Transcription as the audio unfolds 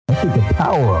Appreciate the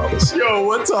power-ups. Yo,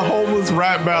 what's a homeless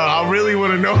rap about? I really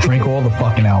want to know. Drink all the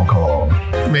fucking alcohol.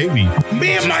 Maybe.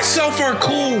 Me and myself are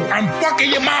cool. I'm fucking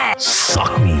your mom.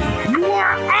 Suck me. You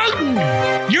are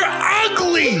ugly. You're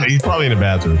ugly. He's probably in the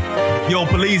bathroom. Yo,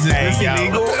 police, is this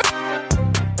illegal?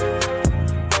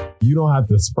 You don't have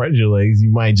to spread your legs.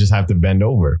 You might just have to bend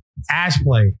over. Ash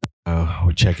play.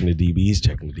 We're checking the DBs.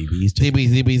 Checking the DBs.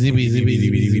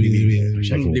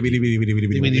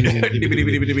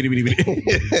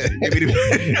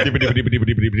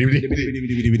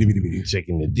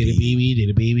 Checking the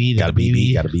DB. Got a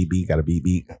BB. Got a BB. Got a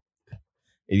BB.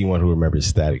 Anyone who remembers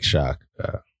Static Shock,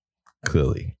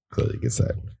 clearly gets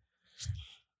that.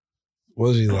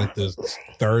 Was he like the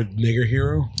third nigger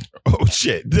hero? Oh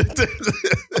shit!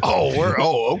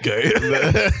 Okay.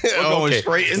 We're going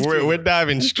straight into We're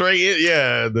diving straight in.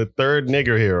 Yeah, the third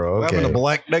nigger hero. Okay. having a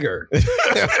black nigger. Did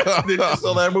you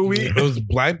saw that movie? It was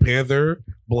Black Panther,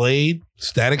 Blade,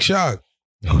 Static Shock.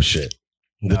 Oh shit!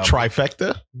 The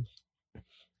trifecta.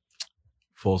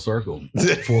 Full circle.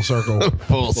 Full circle.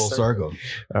 Full circle.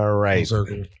 All Full right.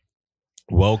 circle.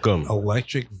 Welcome,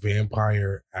 Electric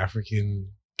vampire African.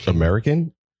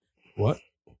 American. What?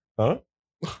 Huh?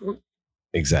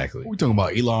 Exactly. We talking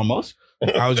about Elon Musk?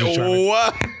 I was just trying to.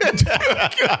 What?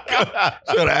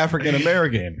 Said African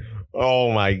American.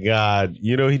 Oh my God!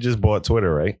 You know he just bought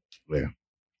Twitter, right? This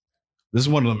is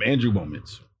one of them Andrew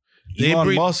moments. Did he Elon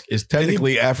bring- Musk is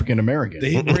technically African American.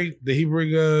 Did he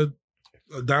bring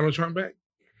Donald Trump back?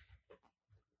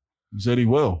 He said he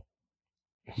will.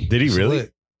 Did he really?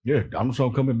 Slit. Yeah, Donald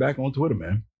Trump coming back on Twitter,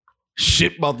 man.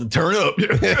 Shit about to turn up.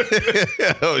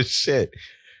 Oh shit!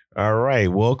 All right,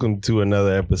 welcome to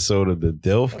another episode of the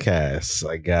Dilfcast.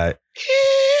 I got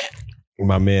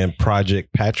my man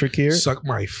Project Patrick here. Suck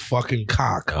my fucking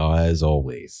cock. Oh, as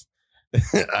always,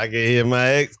 I can hear my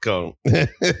ex come.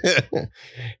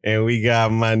 And we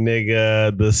got my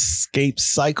nigga, the Scape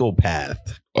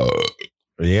Psychopath.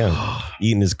 Yeah,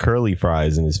 eating his curly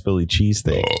fries and his Philly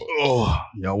cheesesteak. Oh,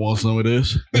 y'all want some of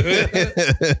this?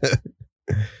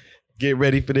 Get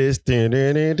ready for this. Oh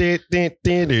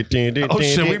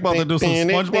shit, we about to do some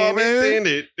SpongeBob,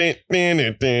 man?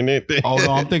 Oh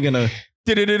no, I'm thinking of.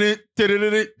 With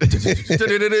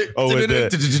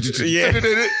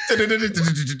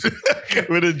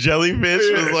a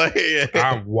jellyfish was like,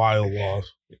 I'm wild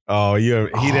lost. oh, he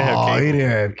didn't have cable. He didn't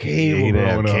have cable. He didn't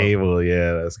have growing up. cable.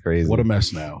 Yeah, that's crazy. What a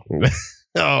mess now.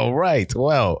 Oh, right.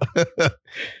 Well,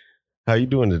 how you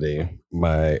doing today,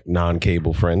 my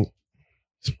non-cable friend?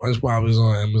 SpongeBob is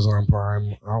on Amazon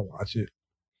Prime. I'll watch it.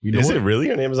 You know Is what? it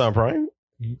really on Amazon Prime?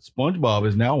 SpongeBob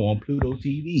is now on Pluto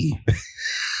TV.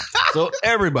 So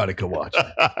everybody can watch it.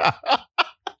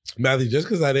 Matthew, just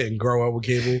because I didn't grow up with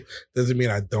cable doesn't mean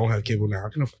I don't have cable now. I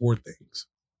can afford things.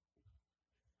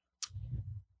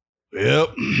 Yep.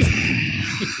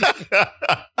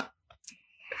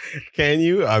 Can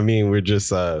you? I mean, we're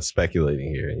just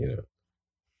speculating here, you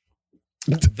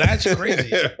know. That's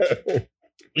crazy.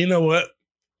 You know what?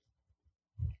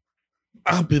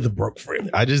 I'll be the broke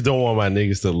friend I just don't want my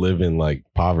niggas to live in like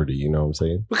poverty. You know what I'm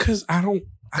saying? because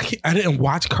I didn't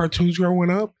watch cartoons growing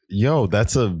up. Yo,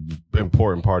 that's a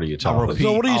important part of your I childhood. repeat,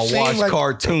 So what are you I'll saying, watch like-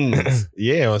 cartoons.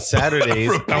 Yeah, on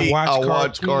Saturdays. I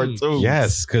watch cartoons.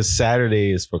 Yes, because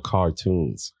Saturday is for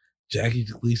cartoons. Jackie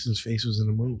Gleason's face was in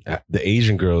the movie. The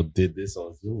Asian girl did this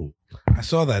on Zoom. I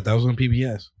saw that. That was on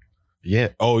PBS. Yeah.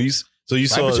 Oh, you saw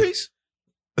Cyber Chase?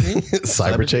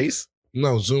 Cyber Chase?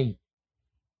 No, Zoom.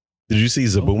 Did you see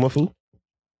Zaboomafoo?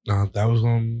 No, that was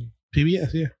on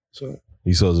PBS. Yeah. So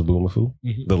You saw Zaboomafoo?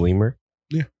 Mhm. The lemur?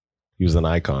 Yeah. He was an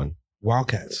icon.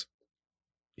 Wildcats.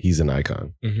 He's an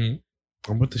icon. Mm-hmm.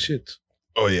 I'm with the shits.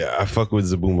 Oh, yeah. I fuck with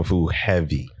Zaboomafoo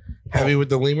heavy. Heavy with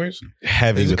the lemurs.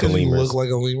 Heavy Is it with the because you lemurs. look like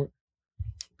a lemur?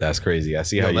 That's crazy. I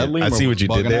see Yo, how that you. I lemur see was what you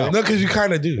did bugging there. out. No, because you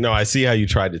kind of do. No, I see how you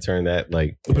tried to turn that,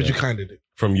 like, But you kind of do.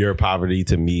 from your poverty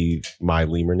to me, my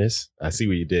lemurness. I see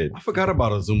what you did. I forgot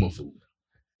about Azumafu.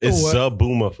 It's what?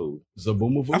 Zaboomafoo.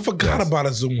 Zaboomafoo? I forgot about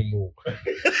a Zuma move.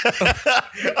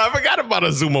 I forgot about a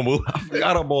Zoomamoo. I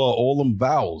forgot about all them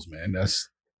vowels, man. That's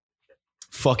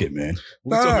fuck it, man.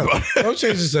 What we Nah, talking about? don't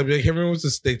change the subject. Everyone wants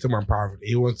to stick to my poverty.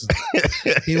 He wants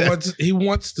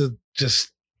to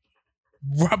just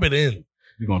rub it in.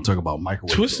 We're gonna talk about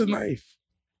microwave. Twist the though. knife.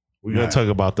 We're going to talk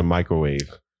about the microwave.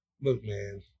 Look,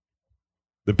 man,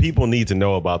 The people need to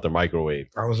know about the microwave.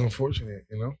 I was unfortunate,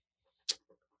 you know?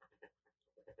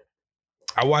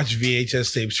 I watched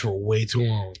VHS tapes for way too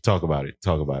long. Talk about it.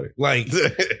 Talk about it.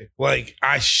 Like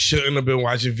I shouldn't have been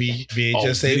watching VHS Oh,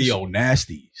 tapes. video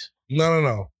nasties.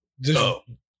 No.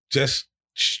 Just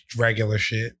regular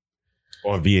shit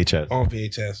On VHS. on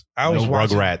VHS. I No was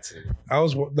watching. Rugrats.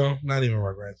 No, not even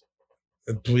Rugrats.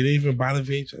 We didn't even buy the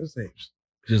VHS tapes.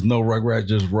 Just no Rugrats,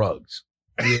 just rugs.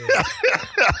 Yeah.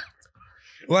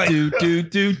 Like, Do.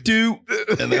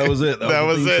 And that was it. That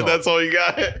was the theme it. song. That's all you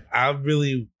got. I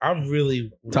really.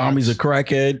 Tommy's a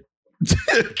crackhead.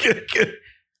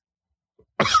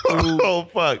 Oh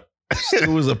fuck.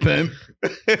 Stu was a pimp.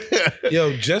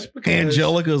 Yo, just because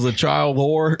Angelica's a child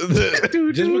whore.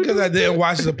 just because I didn't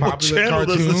watch the popular Channel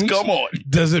does this? cartoons, Come on.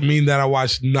 doesn't mean that I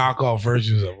watched knockoff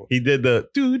versions of them. He did the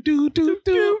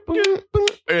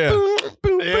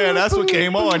Yeah, that's what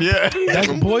came on. Yeah, That's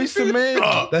Boyz II Men.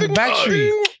 That's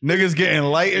Backstreet. niggas getting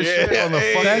light and shit on the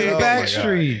Yeah, fucking. That's oh my God.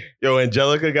 Backstreet. Yo,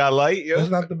 Angelica got light. Yo, That's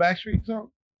not the Backstreet song.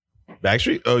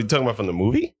 Backstreet. Oh, you talking about from the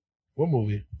movie, What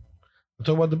movie? I'm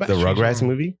talking about the the Backstreet Rugrats song.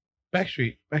 movie,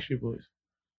 Backstreet Boys.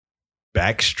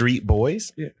 Backstreet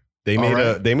Boys. Yeah. They All made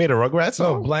right. a Rugrats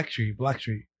No, song.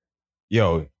 Blackstreet.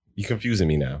 Yo, you confusing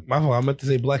me now. My fault. I meant to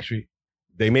say Blackstreet.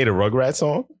 They made a Rugrats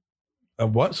song, A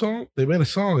what song? They made a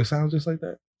song. It sounds just like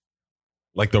that.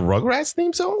 like the Rugrats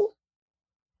theme song.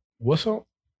 What song?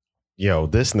 Yo,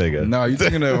 this nigga. No, you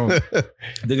thinking of This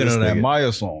that nigga.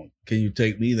 Maya song? Can you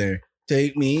take me there?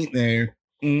 Take me there.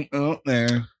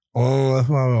 There. Oh, that's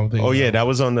not what I'm thinking. Oh yeah, of. that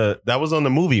was on the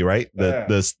movie, right? Yeah.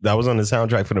 That was on the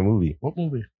soundtrack for the movie, What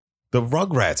movie? the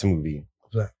Rugrats movie.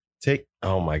 What's that?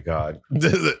 Oh my god,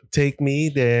 take me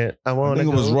there. I I want to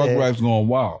think it was go there. Rugrats going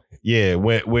wild. Yeah,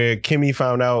 where Kimmy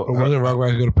found out Or wasn't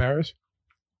Rugrats Go to Paris?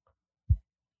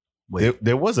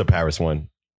 there was a Paris one.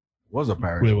 Was a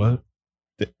parody. Wait, what?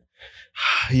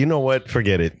 You know what?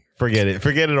 Forget it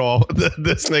all.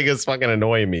 This nigga's fucking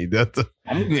annoying me.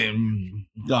 I'm getting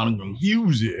done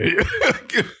confused here.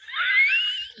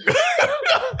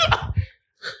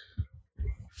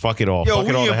 Fuck it all. Yo, Fuck it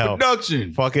we all in to hell.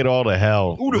 production. Fuck it all to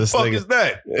hell. Who the This fuck nigga- is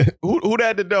that? who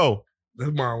had the dough?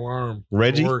 That's my alarm.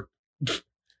 Reggie? Work.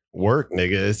 Work,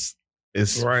 nigga.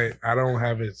 It's Right. I don't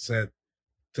have it set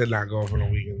to not go off on the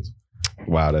weekends.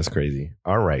 wow. That's crazy.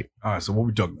 All right. All right, so what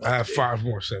we talking I about? have 5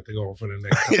 more set to go on for the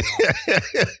next couple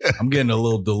hours. I'm getting a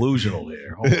little delusional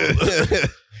here. Hold on.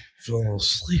 Feeling a little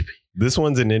sleepy. This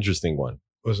one's an interesting one.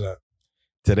 What's that?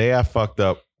 Today I fucked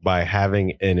up by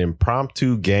having an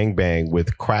impromptu gangbang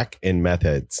with crack and meth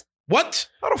heads. What?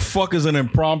 How the fuck is an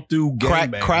impromptu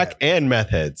gangbang? Crack and meth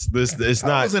heads. This it's I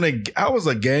not. was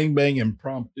a gangbang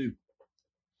impromptu.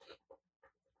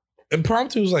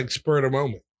 Impromptu is like spur of the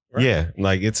moment. Right? Yeah,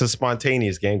 like it's a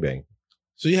spontaneous gangbang,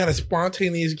 So you had a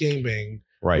spontaneous gangbang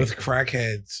right? with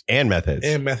crackheads And meth heads.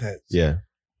 and meth heads. Yeah,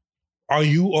 Are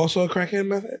you also a crackhead and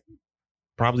meth head?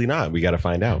 probably not. We got to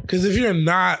find out. Because if you're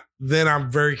not, then I'm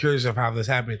very curious of how this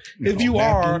happened. If you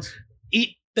are,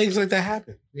 things like that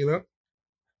happen, you know?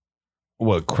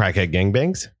 What crackhead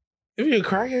gangbangs? If you're a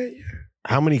crackhead, yeah.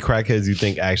 How many crackheads you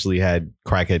think actually had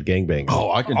crackhead gangbangs?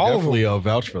 Oh, I can All of definitely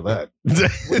vouch for that.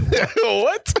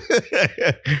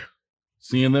 What?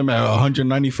 Seeing them at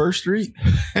 191st Street.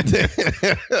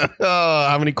 Oh,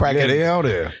 how many Yeah, crackhead? they out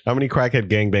there. How many crackhead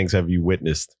gangbangs have you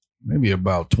witnessed? Maybe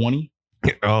about 20,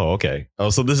 Oh, okay. Oh,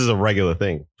 so this is a regular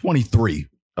thing. 23.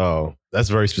 Oh, that's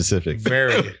very specific.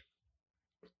 Very.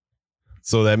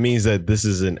 So that means that this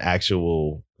is an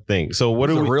actual thing. So what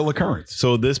It's are a we? real occurrence.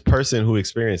 So this person who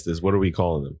experienced this, what are we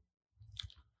calling them?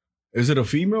 Is it a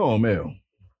female or male?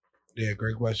 Yeah,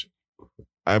 great question.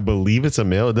 I believe it's a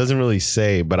male. It doesn't really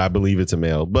say, but I believe it's a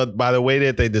male. But by the way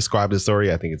that they describe the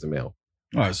story, I think it's a male.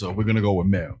 All right, so we're gonna go with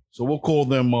male. So we'll call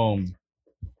them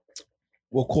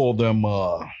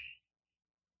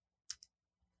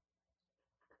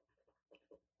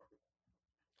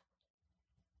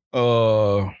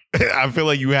I feel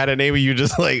like you had a name and you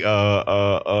just like think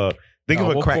Nah, of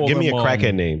a we'll crack. call Give me a them,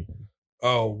 crackhead name.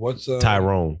 Oh, what's up?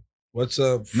 Tyrone. What's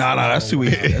up? Nah, that's too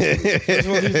easy. First of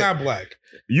all, he's not black.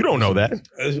 You don't know that.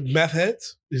 Meth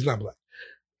heads, he's not black.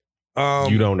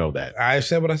 You don't know that. I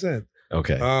said what I said.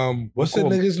 Okay. What's the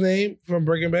Cool. nigga's name from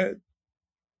Breaking Bad?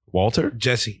 Walter?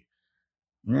 Jesse.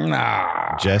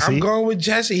 Nah. Jesse? I'm going with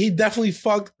Jesse. He definitely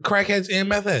fucked crackheads and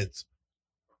meth heads.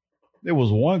 There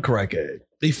was one crackhead.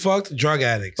 He fucked drug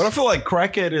addicts. But I feel like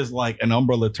crackhead is like an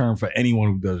umbrella term for anyone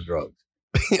who does drugs.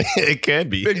 It can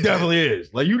be. It definitely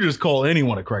is. Like you just call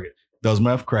anyone a crackhead. Does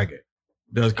meth crackhead?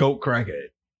 Does coke crackhead?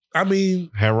 I mean,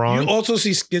 Heron? you also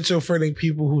see schizophrenic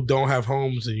people who don't have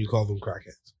homes and you call them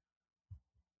crackheads.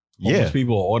 Homeless Yeah.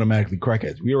 people are automatically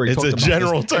crackheads. We already It's talked a about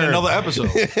general this in term. another episode.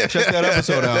 Check that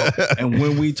episode out. And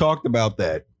when we talked about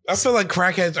that, I feel like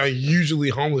crackheads are usually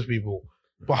homeless people,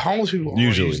 but homeless people are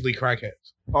Usually. usually crackheads.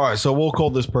 all right, so we'll call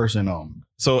this person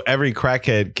So every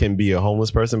crackhead can be a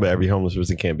homeless person, but every homeless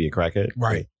person can't be a crackhead.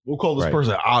 Right. we'll call this Right.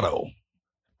 person Otto.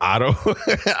 Otto.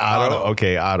 Otto. Otto.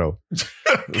 Okay, Otto.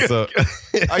 So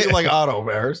How you like Otto,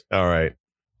 Bears? all right.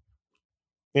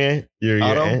 Yeah, you're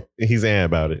Otto? he's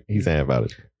about it. He's about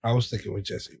it. I was sticking with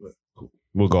Jesse, but cool.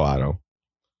 We'll go Otto.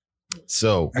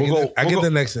 So I get the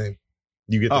next name.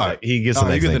 You get the All right. he gets the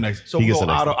next. You get the thing. next. So He we'll gets go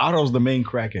the next Otto. Otto's the main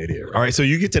crackhead here. Right? All right, so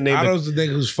you get to name Otto's the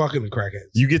nigga who's fucking the crackheads.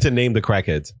 you get to name the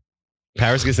crackheads.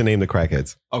 Paris gets to name the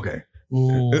crackheads. Okay.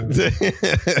 Ooh.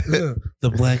 The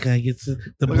black guy gets it.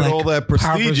 The Look at all that prestige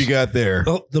impoverished- you got there.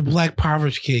 Oh, the black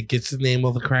impoverished kid gets the name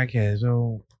of the crackheads.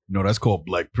 Oh, No, that's called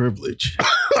black privilege.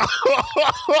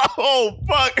 Oh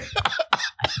fuck!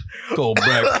 Called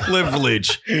black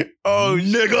privilege. Oh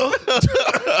nigga,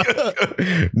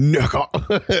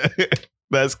 nigga.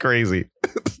 That's crazy.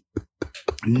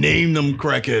 Name them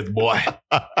crackheads, boy.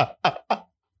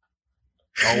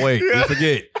 Oh wait, we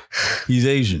forget. He's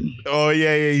Asian. Oh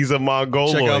yeah, he's a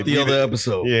Mongoloid. Check out the We other did-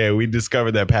 episode. Yeah, we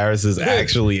discovered that Paris is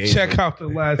actually Asian. check out the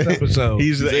last episode.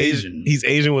 He's He's Asian. He's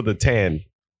Asian with a tan.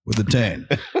 With the tan.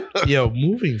 Yo,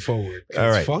 moving forward. 'Cause All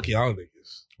right. Fuck y'all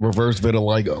niggas. Reverse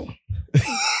vitiligo.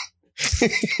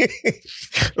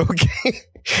 Okay,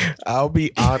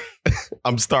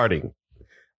 I'm starting.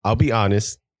 I'll be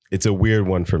honest. It's a weird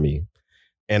one for me,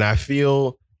 and I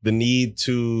feel the need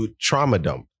to trauma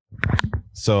dump.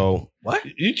 So What?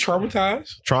 You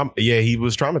traumatized? Yeah, he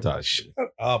was traumatized. Shut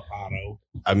up, Otto.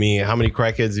 I mean, how many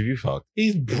crackheads have you fucked?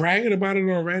 He's bragging about it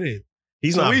on Reddit.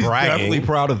 He's So not he's bragging. definitely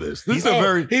proud of this. This is a No,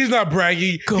 very he's not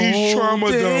bragging. He's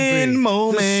trauma dumping.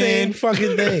 moment. The same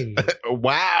fucking thing.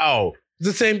 Wow, It's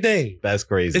the same thing. that's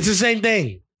crazy. It's the same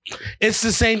thing. It's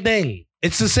the same thing.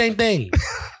 It's the same thing.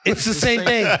 It's the same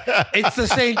thing. It's the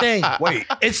same thing. Wait.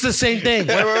 It's the same thing.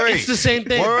 Wait. It's the same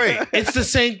thing. Wait. It's the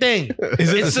same thing.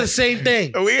 Is it It's the same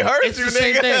thing. We heard It's you, the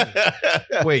same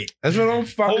nigga. Wait. That's what them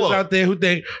fuckers Hold up. out there who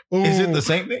think, oh, Is it the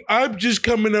same thing? I'm just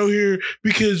coming out here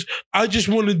because I just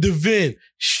wanted to vent.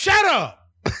 Shut up.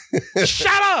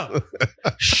 Shut up.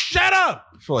 Shut up.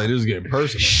 I feel like this is getting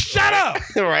personal. Shut up.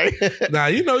 Right? Nah,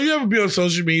 you ever be on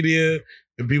social media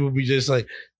and people be just like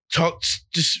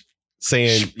just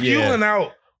Saying, spewing yeah,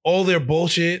 out all their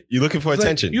bullshit. you looking for It's like,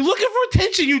 attention. you looking for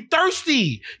attention. You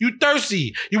thirsty. You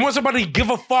thirsty. You want somebody to give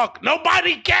a fuck.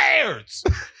 Nobody cares.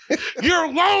 You're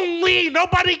lonely.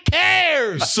 Nobody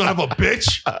cares. Son of a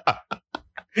bitch.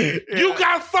 You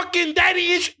got fucking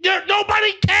daddy issues.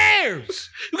 Nobody cares.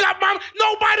 You got mom.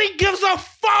 Nobody gives a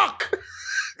fuck.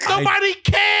 Nobody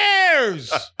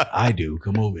cares. I do.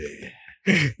 Come over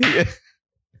here. Yeah.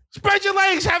 Spread your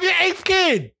legs. Have your 8th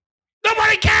kid.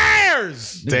 Nobody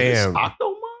cares. Damn.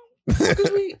 Octomom?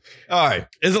 All right.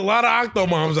 There's a lot of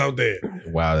octomoms out there.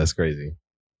 Wow, that's crazy.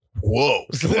 Whoa.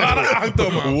 There's a lot of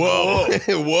octomoms. Whoa.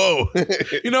 Whoa.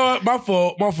 You know what? My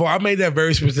fault. I made that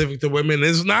very specific to women.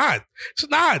 It's not.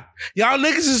 Y'all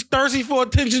niggas is thirsty for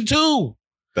attention too.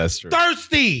 That's true.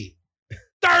 Thirsty.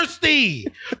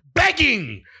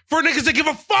 Begging for niggas to give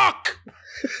a fuck.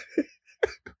 You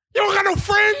don't got no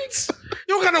friends.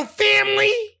 You don't got no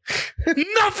family.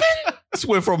 Nothing. This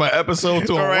went from an episode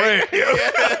to a rant.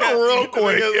 Real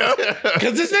quick.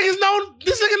 Because this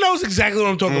nigga knows exactly what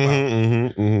I'm talking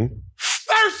about.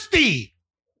 Thirsty.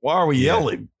 Why are we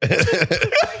yelling?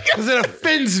 Because it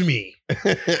offends me.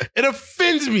 It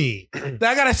offends me that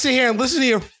I gotta sit here and listen to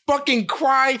your fucking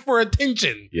cry for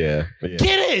attention. Yeah. Get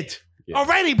it Yeah.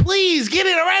 already, please. Get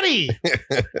it already.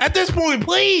 At this point,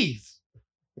 please.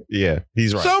 Yeah,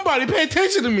 he's right. Somebody pay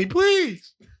attention to me,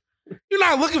 please. You're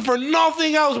not looking for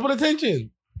nothing else but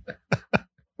attention.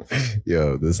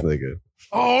 Yo, this nigga.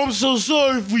 Oh, I'm so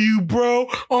sorry for you, bro.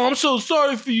 Oh, I'm so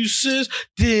sorry for you, sis.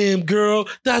 Damn, girl,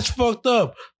 that's fucked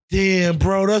up. Damn,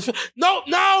 bro, that's no.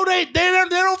 They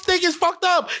don't think it's fucked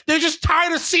up. They're just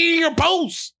tired of seeing your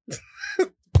posts.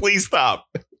 Please stop.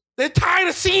 They're tired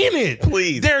of seeing it.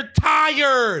 Please. They're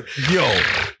tired. Yo.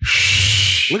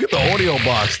 Look at the audio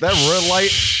box. That red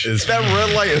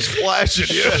light is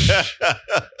flashing.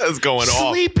 That's going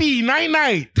off. Sleepy,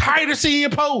 night. Tired of seeing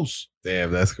your posts.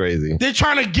 Damn, that's crazy. They're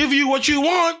trying to give you what you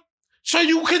want so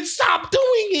you can stop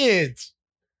doing it.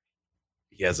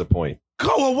 He has a point.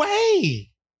 Go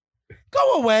away.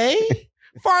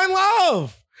 Find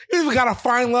love. You even gotta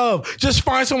find love. Just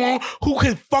find someone who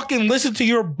can fucking listen to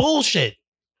your bullshit.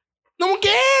 No one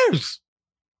cares.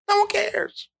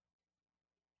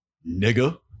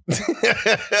 Nigga.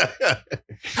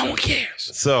 No one cares.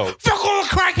 So Fuck all the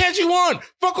crackheads you want.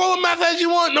 Fuck all the meth heads you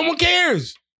want. No one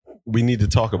cares. we need to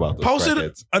talk about those Post it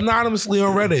crackheads. anonymously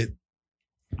on Reddit.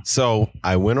 So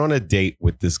I went on a date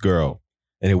with this girl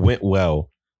and it went well,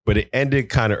 but it ended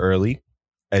kind of early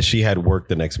as she had work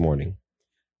the next morning.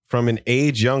 From an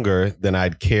age younger than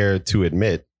I'd care to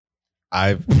admit,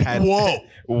 I've had. Whoa.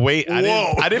 Wait,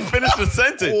 I didn't finish the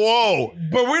sentence. Whoa.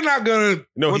 But we're not going to.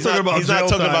 No, We're he's talking not, about he's not jail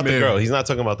talking time about the here. girl. He's not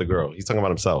talking about the girl. He's talking about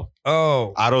himself.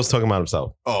 Oh. Otto's talking about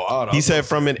himself. Oh, He said,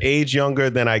 from an age younger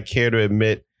than I care to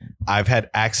admit, I've had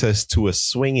access to a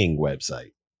swinging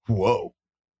website. whoa.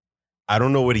 I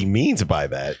don't know what he means by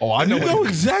that. Oh, I know. You know what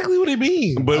exactly what he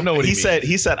means. But I know what he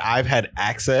he said I've had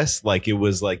access, like it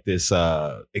was like this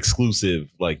exclusive,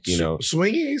 like, you know.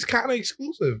 Swinging is kind of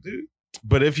exclusive, dude.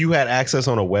 But if you had access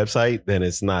on a website, then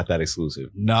it's not that exclusive.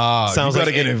 Nah, Sounds you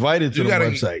gotta like get invited to you the gotta-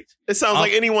 website. It sounds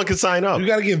like anyone can sign up. You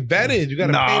got to get vetted. You got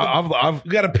to pay. I've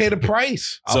You got to pay the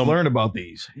price. So- learned about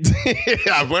these.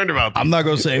 I've learned about I'm not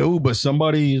gonna say who, but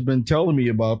somebody's been telling me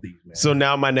about these. Man. So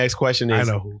now my next question I is,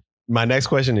 know who.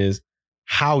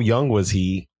 how young was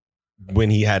he when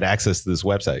he had access to this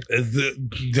website?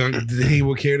 Did he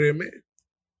would care to admit?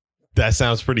 That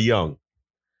sounds pretty young.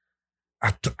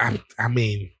 I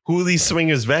mean, Who are these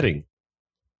swingers vetting?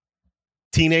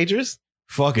 Teenagers?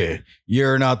 Fuck it.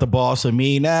 You're not the boss of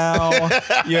me now.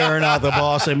 You're not the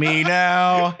boss of me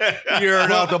now. You're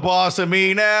not the boss of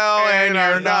me now, and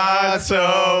you're not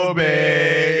so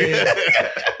big.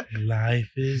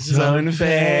 life is It's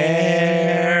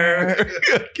unfair.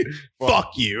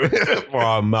 Fuck you. For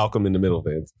our Malcolm in the Middle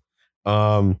fans.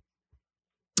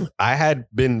 I had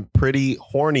been pretty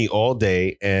horny all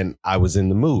day and I was in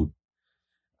the mood.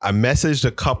 I messaged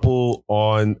a couple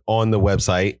on the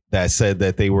website that said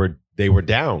that they were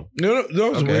down. No, that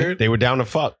was Okay. weird. They were down to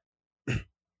fuck.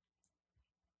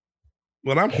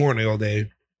 When I'm horny all day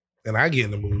and I get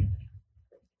in the mood,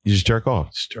 You just jerk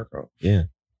off. just jerk off.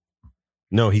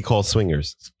 No, he called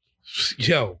swingers.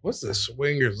 Yo, what's the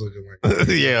swingers looking like?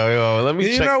 Yo, let me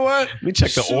You check. know what? Let me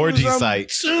check the Soon orgy as I'm-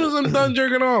 site. Soon as I'm done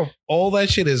jerking off, all that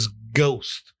shit is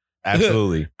ghost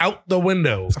Absolutely. out the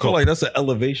window. I feel like that's an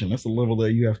elevation. That's a level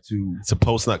that you have to. It's a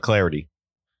post nut clarity.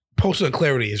 Post-nut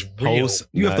clarity is real.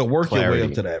 You have to Nut work your way clarity.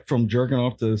 up to that. From jerking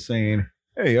off to saying,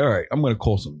 "Hey, all right, I'm gonna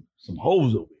call some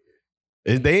hoes over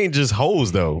here." They ain't just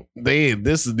hoes though.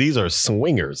 These are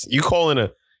swingers. You calling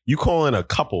a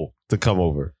couple to come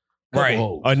over. Couple Right.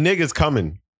 hoes. A nigga's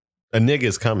coming. A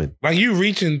nigga's coming. Like you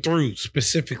reaching through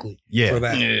specifically Yeah. for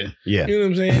that. Yeah. Yeah. You know what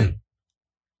I'm saying?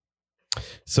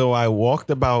 So I walked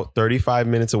about 35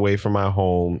 minutes away from my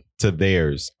home to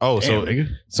theirs. Oh, Damn, nigga.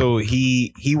 so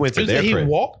he went to You their said he crib.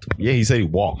 walked? Yeah, he said he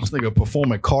walked. This nigga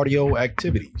performing cardio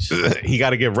activities. He got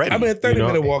to get ready. I mean, a 30 you know?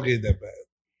 minute walk ain't that bad.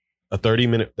 A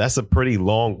 30-minute. That's a pretty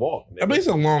long walk. I mean, it's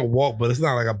a long walk, but it's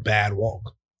not like a bad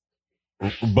walk.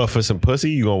 But for some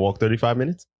pussy, you gonna walk 35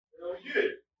 minutes?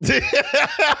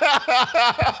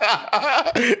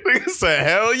 Nigga said,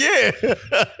 hell yeah.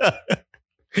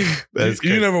 That's You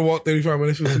crazy. never walked 35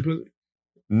 minutes for some pussy?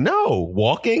 No,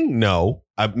 walking? No.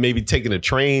 I've maybe taken a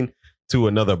train to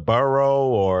another borough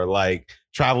or like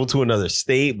travel to another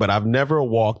state, but I've never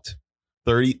walked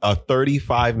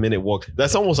 35-minute walk.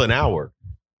 That's almost an hour.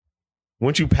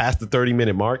 Once you pass the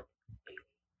 30-minute mark,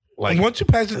 like Once you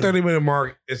pass the 30 minute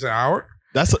mark, it's an hour.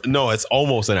 it's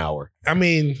almost an hour. I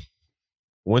mean,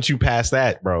 Once you pass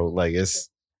that, bro, like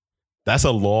that's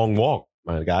a long walk,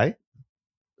 my guy.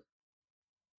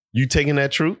 You taking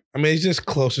that troop? it's just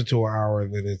closer to an hour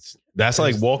than it's. That's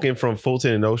like walking from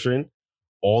Fulton and Ocean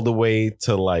all the way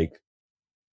to like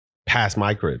past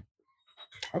my crib.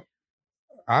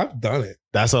 I've done it.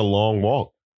 That's a long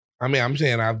walk. I mean, I'm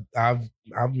saying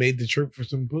I've made the trip for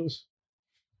some puss.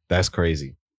 That's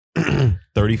crazy.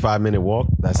 35-minute walk.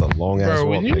 That's a long ass Bro,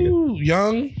 walk. when you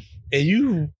young and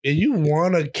you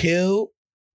want to kill,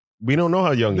 We don't know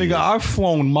how young Nigga, I've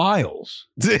flown miles.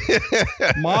 he is.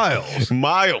 Miles.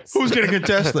 Miles. Who's gonna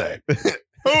contest that?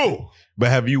 Who? But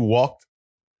have you walked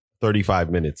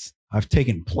 35 minutes? I've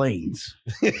taken planes.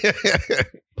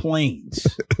 Planes.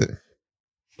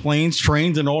 Planes,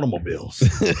 trains, and automobiles.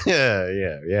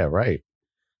 yeah, right.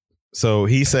 So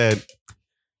he said,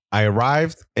 I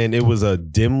arrived and it was a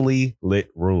dimly lit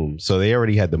room. So they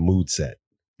already had the mood set.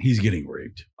 He's getting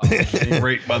raped. Getting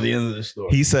raped by the end of this story.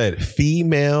 He said,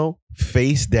 female,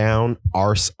 face down,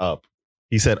 arse up.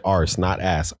 He said arse, not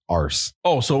ass, arse.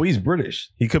 Oh, so he's British.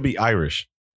 He could be Irish.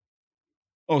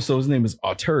 Oh, so his name is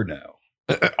Auteur now.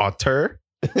 Auteur?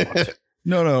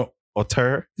 No.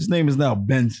 Auteur? His name is now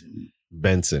Benson.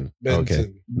 Benson. Benson.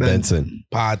 Okay. Benson.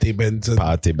 Party Benson.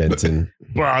 Patty Benson.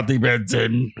 Brothy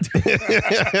Benson.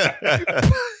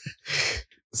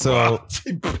 So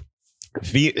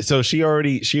she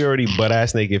already butt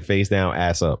ass naked, face down,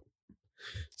 ass up.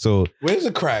 So Where's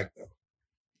the crack though?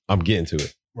 I'm getting to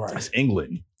it. Right. That's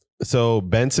England. So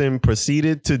Benson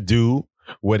proceeded to do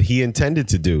what he intended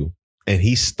to do, and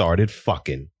he started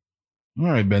fucking. All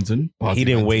right, Benson. He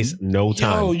didn't waste no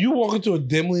time. Yo, you walk into a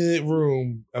dimly lit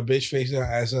room, a bitch facing her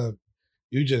ass up.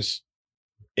 You just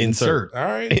Insert. all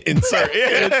right. Insert.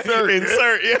 Yeah. Insert.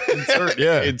 Insert. Yeah. Insert,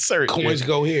 yeah. Insert. Coins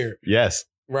go here. Yes.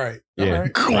 Right. Yeah. All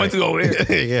right. Coins go in.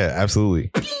 Yeah,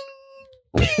 absolutely.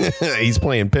 He's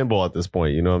playing pinball at this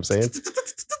point. You know what I'm saying?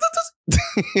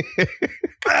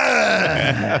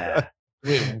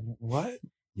 Wait, what?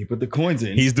 You put the coins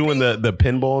in. He's doing the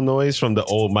pinball noise from the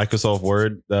old Microsoft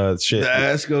Word shit. The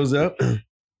ass goes up.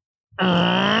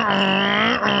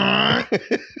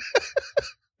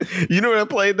 You know when I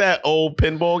played that old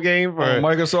pinball game for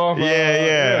Microsoft.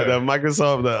 the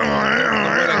Microsoft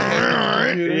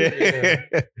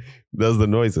yeah. Does the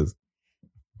noises.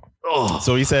 Oh.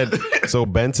 So he said. So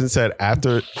Benson said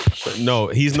after. No,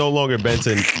 he's no longer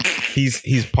Benson.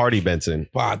 He's Party Benson.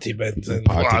 Party Benson.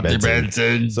 Party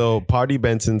Benson. So Party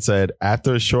Benson said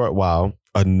after a short while,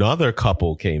 another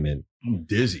couple came in. I'm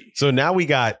dizzy. So now we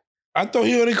got. I thought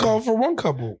he only called for one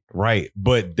couple. Right,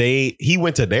 but he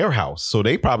went to their house, so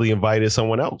they probably invited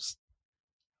someone else.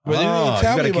 But you didn't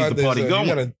tell me about this. Party You going.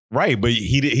 gotta- Right, but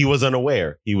he was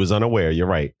unaware. He was unaware. You're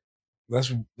right.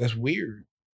 that's weird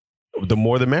The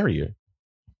more, the merrier.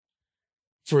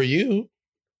 for you.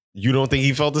 You don't think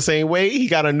he felt the same way? He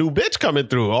got a new bitch coming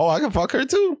through. Oh, I can fuck her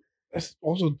too. That's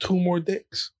also 2 more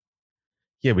dicks.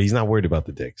 Yeah, but he's not worried about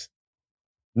the dicks.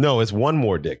 No, it's one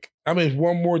more dick. I mean, it's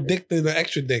 1 more dick than the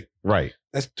extra dick. Right.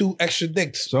 That's 2 extra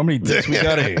dicks. So how many dicks we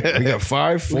got here? We got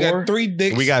 5, 4. We got 3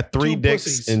 dicks. We got 3 2 dicks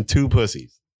pussies. and 2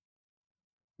 pussies.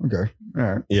 Okay. All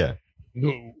right. Yeah.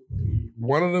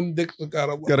 One of them dicks got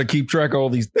a. Got to keep track of all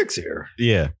these dicks here.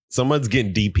 Yeah. Someone's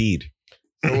getting DP'd.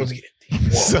 Someone's getting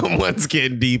Someone's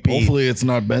getting DP'd. Hopefully it's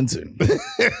not Benson.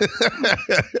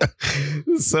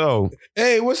 So.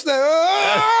 Hey, what's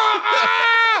that?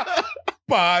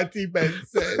 Party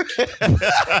Benson.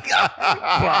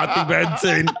 Party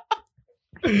Benson.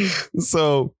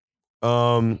 So,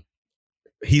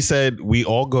 he said we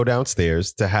all go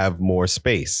downstairs to have more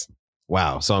space.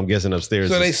 Wow. So I'm guessing upstairs.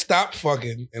 So they stopped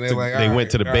fucking and they're like, They all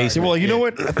went to the all right. basement. Well, you know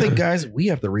what? I think, guys, we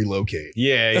have to relocate.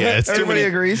 Yeah, it's too Everybody many,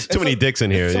 agrees. too many dicks in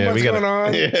here. So Yeah, much we gotta. going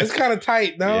on. Yeah. It's kind of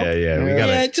tight, no? Yeah, we Yeah.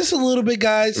 gotta. Yeah, just a little bit,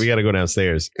 guys. We gotta go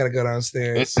downstairs. Gotta go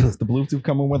downstairs. Is the Bluetooth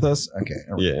coming with us? Okay.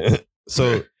 all right. Yeah.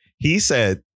 So he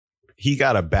said he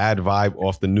got a bad vibe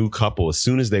off the new couple as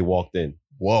soon as they walked in.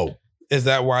 Whoa. Is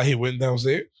that why he went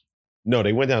downstairs? No,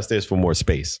 they went downstairs for more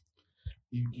space.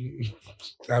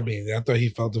 I mean, I thought he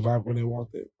felt the vibe when they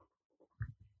walked in.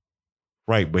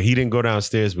 Right, but he didn't go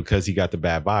downstairs because he got the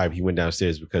bad vibe. He went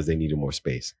downstairs because they needed more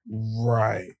space.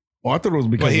 Right. Well, I thought it was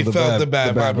because But he of the felt bad,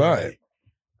 the bad vibe.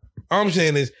 All I'm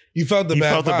saying is you felt the He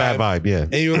bad felt the bad vibe, yeah.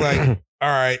 And you were like, all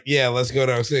right, yeah, let's go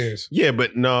downstairs. Yeah,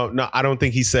 but no, I don't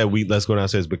think he said let's go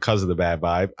downstairs because of the bad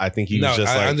vibe. I think he was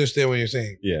just I like, understand what you're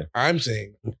saying. yeah. I'm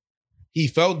saying he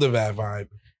felt the bad vibe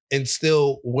and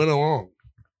still went along.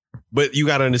 But you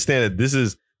got to understand that this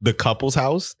is the couple's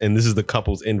house and this is the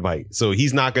couple's invite. So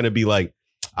he's not going to be like,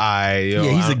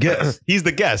 he's a guest. He's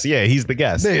the guest. Yeah, he's the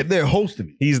guest. They're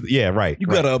hosting it. Right. You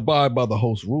right. got to abide by the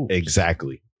host rules.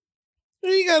 Exactly.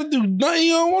 You gotta do nothing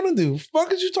you don't want to do.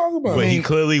 Fuck is you talking about? But he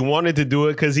clearly wanted to do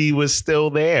it because he was still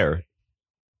there.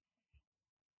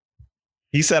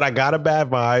 He said, I got a bad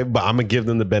vibe, but I'm going to give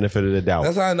them the benefit of the doubt.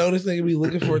 That's how I know this nigga be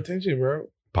looking for attention, bro.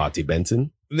 Party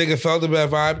Benson. Nigga felt the bad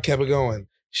vibe, kept it going.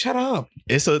 Shut up.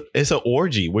 It's an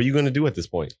orgy. What are you going to do at this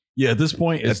point? Yeah, at this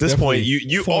point, At this point,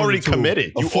 you already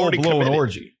committed. You already full-blown committed.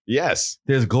 orgy. Yes.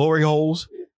 There's glory holes.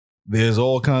 There's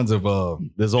all kinds of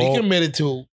There's He all committed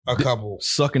to a couple.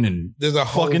 sucking and There's a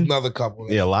whole fucking- nother couple.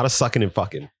 a lot of sucking and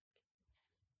fucking.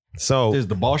 So there's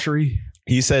debauchery.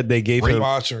 he said they gave him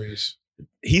Debaucheries.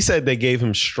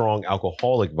 strong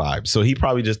alcoholic vibes. So he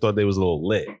probably just thought they was a little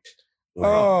lit.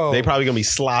 Oh. They probably gonna be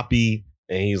sloppy.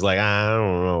 And he's like, I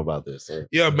don't know about this.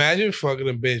 Yo, imagine fucking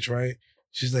a bitch, right?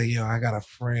 She's like, yo, I got a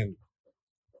friend.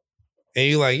 And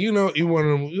you like, you know, you want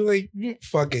them, you like,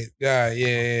 fuck it.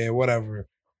 Yeah, whatever.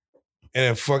 And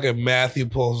then fucking Matthew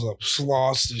pulls up,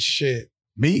 sloss and shit.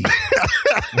 Me.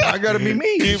 I gotta be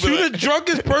me. You the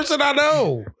drunkest person I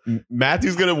know.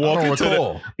 Matthew's gonna walk I don't into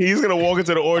recall. he's gonna walk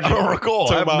into the orgy. I don't recall. I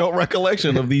Talk have about- no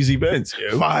recollection of these events.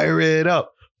 Fire it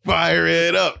up. Fire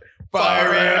it up.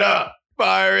 Fire it up.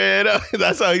 Fire it up.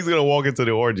 That's how he's gonna walk into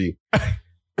the orgy.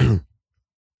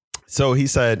 So he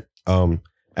said,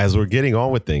 as we're getting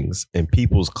on with things and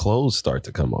people's clothes start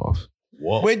to come off.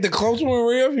 Whoa. Wait, the clothes weren't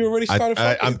real? You already started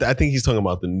fucking? I think he's talking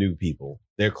about the new people.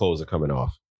 Their clothes are coming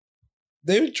off.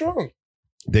 They were drunk.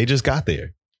 They just got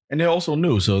there. And they're also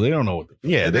new, so they don't know what the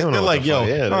Yeah, they don't know They're what like, the yo, fuck.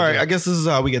 Yeah, all right, I guess this is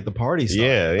how we get the party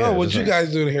started. Yeah. Oh, what that's you right.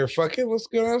 guys doing here? Fucking, let's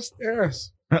go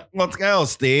downstairs. Let's go,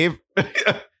 Steve.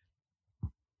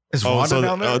 Is Rhonda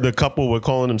down there? The couple, we're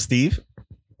calling him Steve?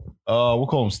 We'll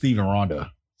call him Steve and Rhonda.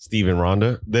 Steve and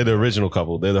Rhonda. They're the original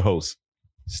couple. They're the hosts.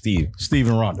 Steve. Steve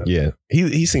and Rhonda. Yeah.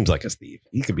 He seems like a Steve.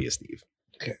 He could be a Steve.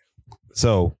 Okay.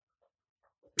 So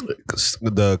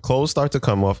the clothes start to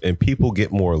come off and people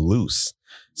get more loose.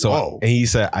 So and he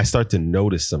said, I start to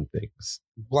notice some things.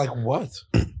 Like what?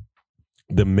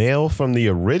 The male from the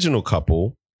original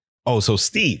couple. Oh, so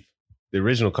Steve, the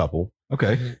original couple.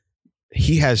 Okay.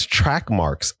 He has track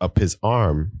marks up his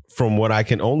arm from what I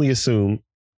can only assume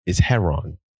is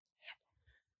heroin.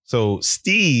 So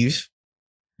Steve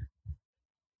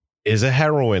is a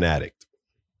heroin addict.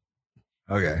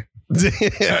 Okay.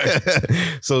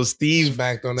 So Steve,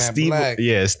 Smacked on that black.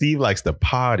 yeah, Steve likes to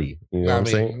party. You know what I'm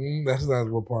saying? That's not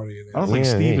what party it is. I don't think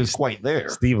Yeah, Steve yeah. is quite there.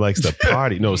 Steve likes to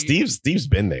party. No, Steve's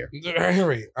been there.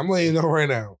 Henry, I'm letting you know right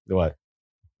now. What?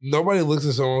 Nobody looks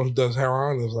at someone who does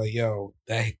heroin and is like, yo,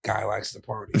 that guy likes to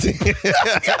party.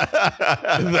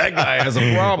 That guy has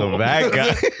a problem. That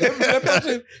guy. that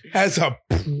person has a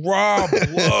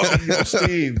problem. Yo,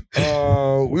 Steve,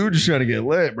 we were just trying to get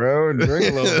lit, bro, and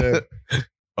drink a little bit.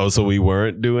 Oh, so we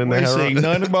weren't doing We the ain't heroin? saying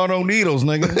nothing about no needles,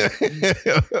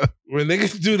 nigga. When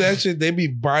niggas do that shit, they be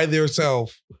by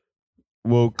theirself.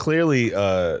 Well, clearly,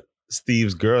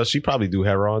 Steve's girl, she probably do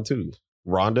heroin too.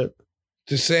 Rhonda?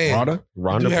 Just saying. Rhonda? Do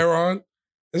Rhonda. heroin.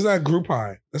 It's not a group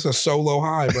high. That's a solo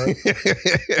high, bro.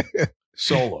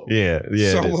 Solo. Yeah.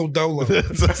 Solo dolo.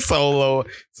 It's a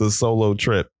solo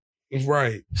trip.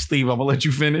 Right. Steve, I'm gonna let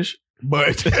you finish.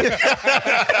 But Steve,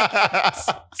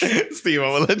 I'm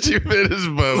gonna let you finish,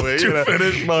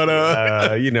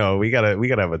 but we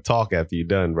gotta have a talk after you're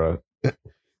done, bro.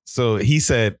 So he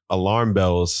said alarm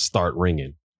bells start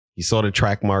ringing. He saw the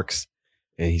track marks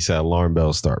and he said alarm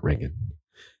bells start ringing.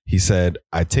 He said,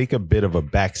 I take a bit of a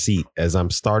back seat as I'm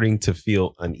starting to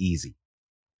feel uneasy.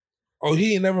 Oh,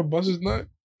 he ain't never bust his nut?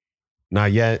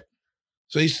 Not yet.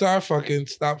 So he stopped fucking,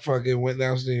 went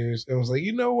downstairs and was like,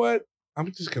 you know what? I'm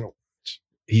just gonna.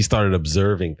 He started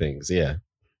observing things. Yeah.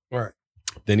 Right.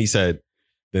 Then he said,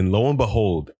 then lo and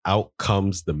behold, out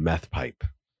comes the meth pipe.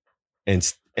 And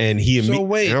he So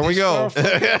wait. here we he go.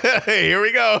 started Here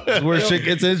we go. where shit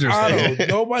gets interesting. Otto,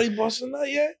 nobody busted a nut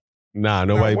yet? Nah,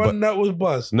 nobody. Not one nut was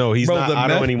bust. No, he's Bro, not the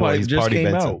Otto meth anymore. pipe He's just Party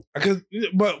came Benson. out.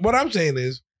 But what I'm saying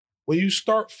is, when you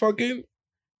start fucking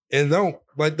and the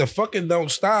fucking don't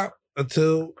stop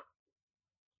until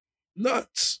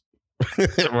nuts.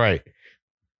 Right.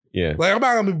 Yeah. Like I'm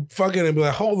not gonna be fucking and be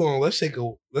like, hold on, let's take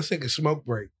a smoke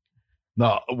break.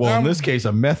 No, well, in this case,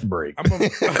 a meth break. I'm a,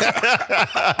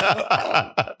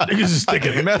 Niggas is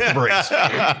sticking meth breaks.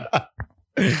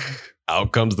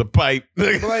 Out comes the pipe.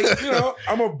 like,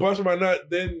 I'm gonna bust my nut,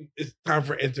 then it's time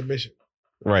for intermission.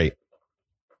 Right.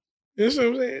 You know what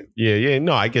I'm saying? Yeah.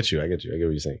 No, I get you. I get what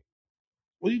you're saying.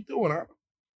 What are you doing, Otto?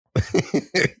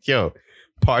 Yo,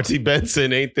 Party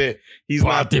Benson ain't there. He's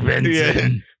Party not. Benson. Yeah.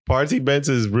 Party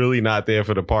Benson is really not there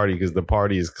for the party because the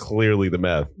party is clearly the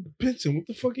meth. Benson, what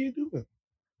the fuck are you doing?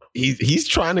 He's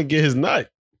trying to get his nut.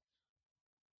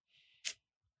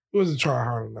 He wasn't trying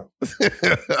hard enough.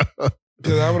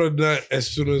 Because I would have done as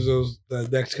soon as the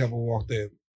next couple walked in.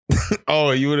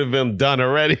 Oh, you would have been done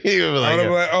already. You would be I like, would have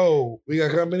been like, oh, we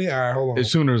got company? All right, hold on. As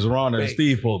soon as Rhonda and Hey.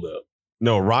 Steve pulled up.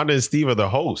 no, Rhonda and Steve are the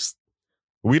hosts.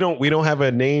 We don't have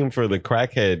a name for the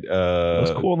crackhead.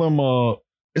 Let's call them,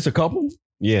 it's a couple?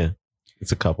 Yeah,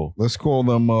 it's a couple. Let's call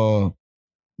them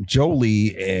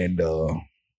Jolie and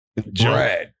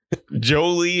Brad.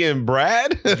 Jolie and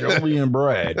Brad. Jolie and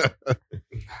Brad.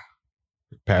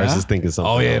 Paris Huh? is thinking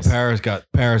something. Oh yeah, else. Paris got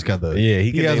the Yeah,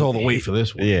 he has all the weight for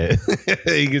this one. Yeah,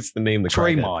 he gets to name the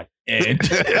Tremont and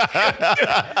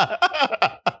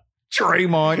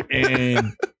Tremont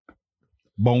and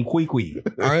Bonquiqui.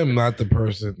 I am not the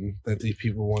person that these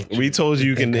people want. We told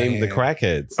you can think I name the am.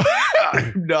 crackheads.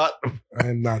 Not I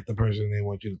am not the person they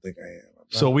want you to think I am. I'm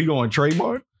so not. we going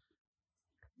Tremont?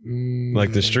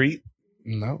 Like the street.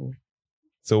 No.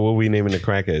 So what are we naming the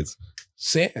crackheads?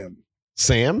 Sam.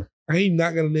 Sam. I ain't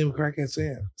not gonna name a crackhead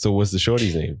Sam. So what's the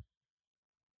shorty's name?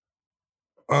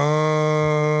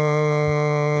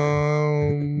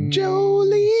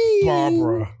 Jolie.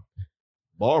 Barbara.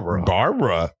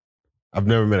 Barbara. I've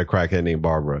never met a crackhead named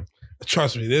Barbara.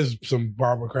 Trust me, there's some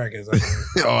Barbara crackheads out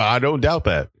there. Oh, I don't doubt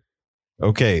that.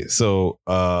 Okay, so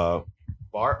Barbara.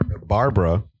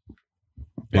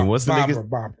 And what's the nigga's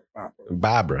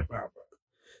Barbara.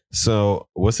 So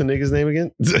what's the nigga's name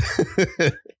again?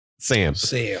 Sam.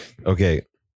 Okay.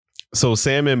 So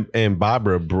Sam and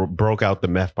Barbara broke out the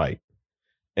meth pipe.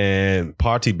 And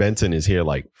Party Benson is here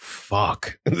like,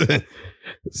 fuck.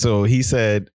 So he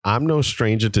said, I'm no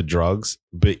stranger to drugs,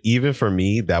 but even for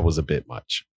me, that was a bit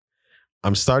much.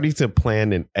 I'm starting to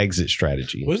plan an exit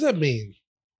strategy. What does that mean?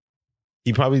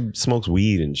 He probably smokes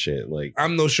weed and shit. Like,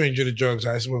 I'm no stranger to drugs.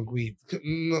 I smoke weed.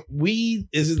 No, weed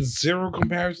is in zero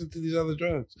comparison to these other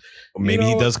drugs. maybe know,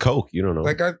 he does coke. You don't know.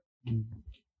 Like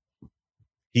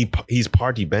He's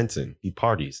Party Benson. He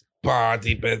parties.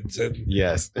 Party Benson.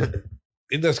 Yes.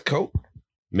 It does coke.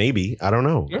 Maybe. I don't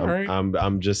know. All right.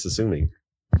 I'm just assuming.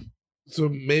 So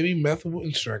maybe meth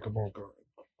wouldn't strike him off guard.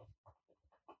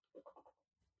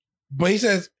 But he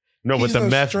says, No, but he's the no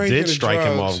meth stranger did to strike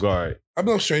him drugs. off guard. I'm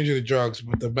no stranger to drugs,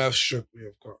 but the meth shook me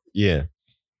off guard. Yeah.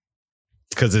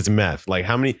 Because it's meth. Like,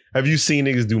 how many have you seen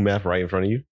niggas do meth right in front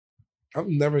of you? I've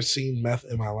never seen meth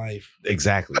in my life.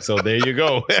 Exactly. So there you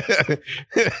go.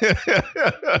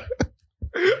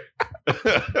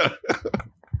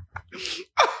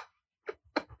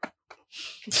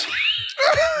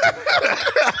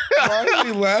 Why are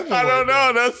you laughing? I don't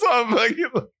know. That's why I'm like,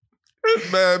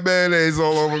 Mad mayonnaise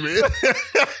all over me.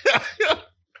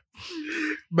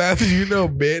 Matthew, you know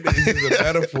mayonnaise is a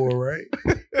metaphor, right?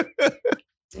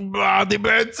 Party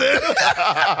Benson.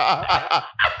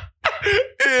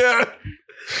 Yeah.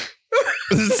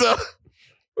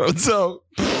 So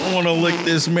I want to lick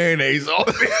this mayonnaise off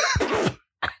me.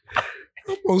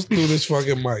 Almost threw this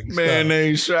fucking mic. Stop.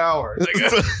 Mayonnaise shower.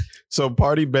 so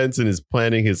Party Benson is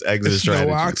planning his exit There's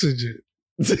strategy. no oxygen.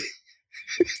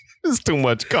 It's too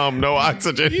much cum, no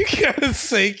oxygen. You gotta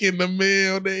sink in the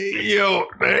mayonnaise. Yo,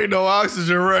 there ain't no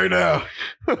oxygen right now.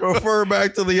 Refer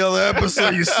back to the other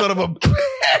episode, you son of a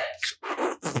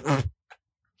bitch.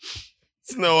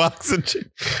 It's no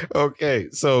oxygen. Okay,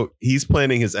 so he's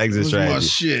planning his exit This was my strategy.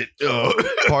 shit. Yo.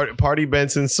 Party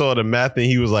Benson saw the meth and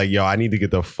he was like, yo, I need to get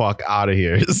the fuck out of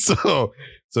here. So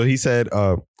he said,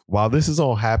 while this is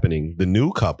all happening, the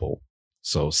new couple,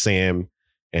 so Sam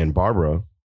and Barbara,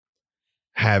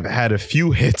 have had a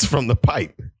few hits from the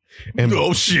pipe. And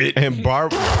Oh shit. And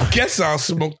Barbara, Guess I'll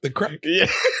smoke the crack. yeah.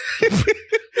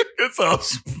 It's all.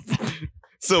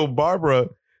 So Barbara,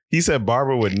 he said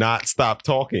Barbara would not stop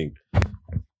talking.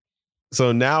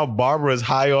 So now Barbara's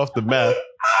high off the meth.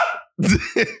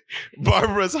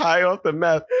 Barbara's high off the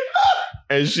meth.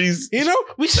 And she's, You know,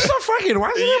 we should start fucking. Why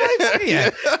isn't anybody fucking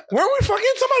yet? Weren't we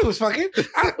fucking? Somebody was fucking.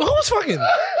 Who was fucking?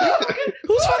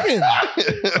 Who's fucking?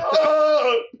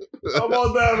 Oh, I'm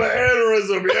about to have an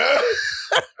aneurysm, yeah?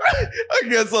 I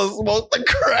guess I'll smoke the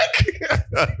crack.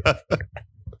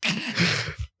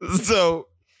 So,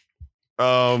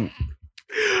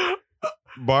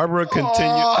 Barbara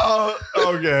continues.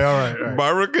 Okay, all right.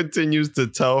 Barbara continues to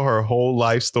tell her whole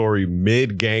life story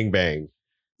mid gangbang.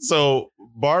 So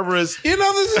Barbara's You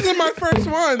know, this isn't my first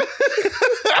one.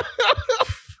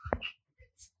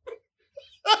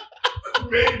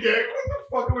 Mid-gang,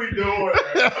 what the fuck are we doing?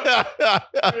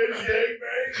 Mid-gang,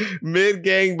 man. mid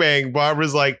gangbang.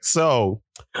 Barbara's like, so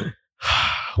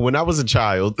when I was a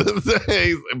child,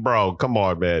 bro, come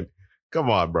on, man. Come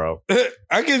on, bro.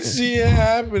 I can see it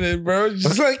happening, bro.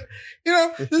 Just like, you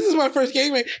know, this is my first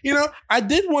gangbang. You know, I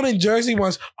did one in Jersey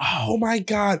once. Oh my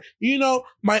God. You know,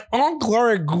 my Aunt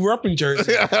Gloria grew up in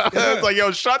Jersey. It's like,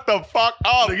 yo, shut the fuck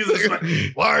up.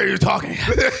 Why are you talking?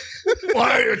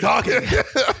 Why are you talking?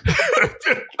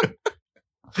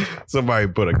 Somebody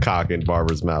put a cock in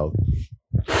Barbara's mouth.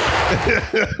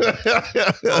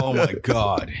 Oh my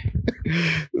God.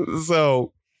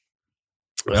 So,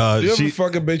 You ever she,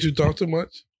 fuck a bitch who talk too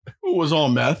much? Who was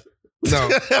on meth? No.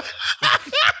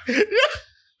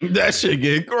 That shit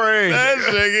get crazy. that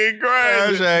shit get That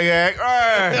crazy. shit get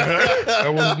crazy.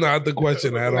 That was not the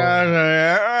question at all. That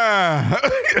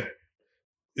shit get crazy.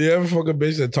 You ever fuck a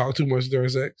bitch that talk too much during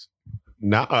sex?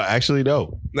 No, actually,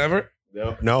 no. Never?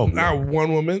 No. Not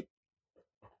one woman?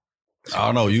 I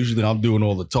don't know. Usually I'm doing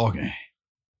all the talking.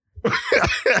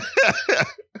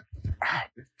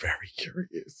 Very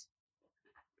curious.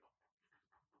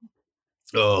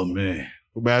 Oh, man.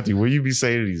 Matthew, what you be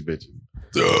saying to these bitches?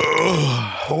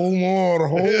 Hold on,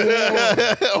 hold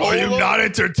on. Are you not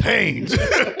entertained?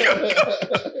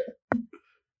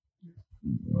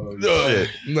 Oh, shit.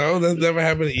 No, that's never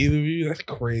happened to either of you. That's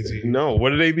crazy. No, what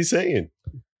do they be saying?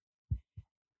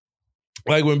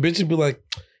 Like when bitches be like,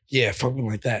 yeah, fuck me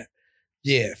like that.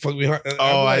 Yeah, fuck me hard.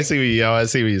 Oh, I see what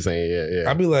you're saying. Yeah,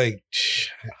 I'd be like, shh.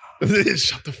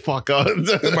 Shut the fuck up.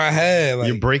 In my head, like,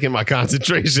 You're breaking my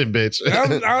concentration, bitch.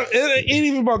 it ain't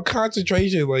even about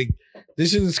concentration. Like,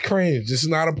 this shit is cringe. This is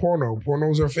not a porno.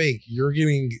 Pornos are fake. You're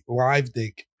getting live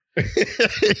dick.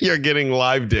 You're getting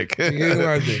live dick. You're getting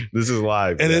live dick. This is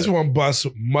live. And yeah. this one busts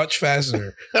much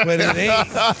faster. But it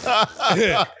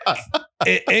ain't.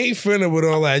 It ain't finna with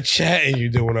all that chatting you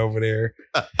doing over there.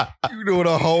 You doing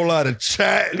a whole lot of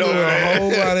chatting Doing over a there. whole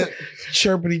lot of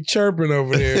chirping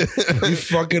over there. You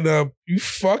fucking up. You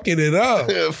fucking it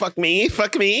up. Fuck me,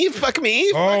 fuck me, fuck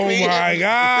me. Oh fuck me. my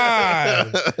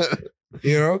God.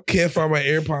 You know, can't find my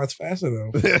AirPods fast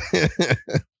enough.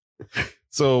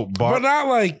 So, But not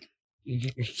like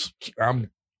I'm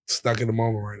stuck in the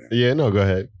moment right now. yeah, no, go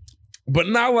ahead. But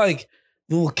not like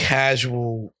little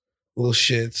casual little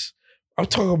shits. I'm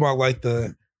talking about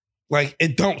like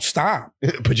it don't stop.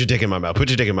 Put your dick in my mouth. Put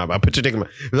your dick in my mouth. Put your dick in my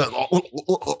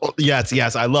mouth. Yes,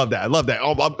 yes, I love that. I love that.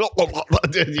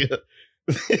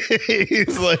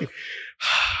 He's like,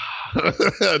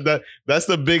 that's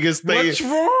the biggest thing. What's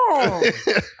wrong?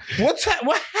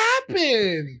 What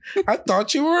happened? I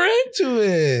thought you were into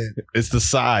it. It's the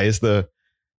sigh. It's the.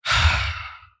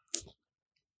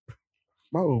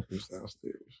 My Uber's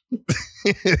downstairs.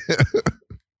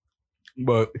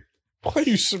 But Why are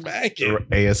you smacking?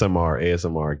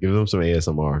 ASMR. Give them some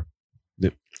ASMR.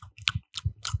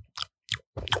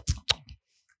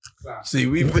 see,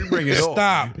 we bring it all.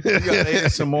 Stop. We got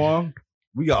ASMR.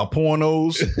 We got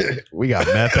pornos. We got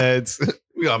meth heads.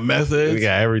 We got methods. We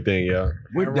got everything, yo.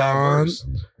 We're Ron. diverse.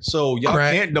 So y'all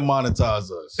Crack. can't demonetize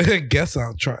us. I guess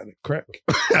I'm trying to crack.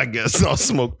 I guess I'll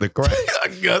smoke the crack. I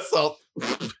guess I'll.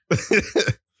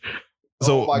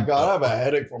 So, oh my God, I have a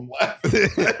headache from laughing.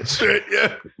 Shit,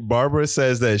 yeah. Barbara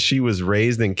says that she was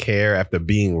raised in care after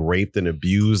being raped and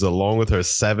abused, along with her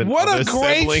 7 What other a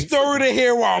great siblings. story to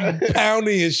hear while I'm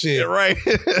pounding and shit. Yeah, right.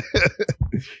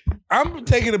 I'm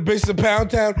taking a bitch to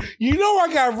Pound Town. You know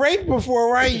I got raped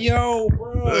before, right? Yo,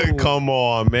 bro. Come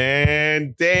on,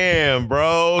 man. Damn,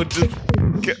 bro. Just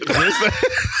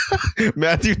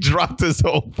Matthew dropped his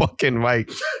whole fucking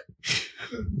mic.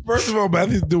 First of all,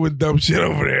 Matthew's doing dumb shit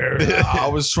over there. I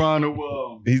was trying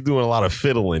to. He's doing a lot of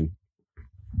fiddling.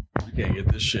 I can't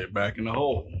get this shit back in the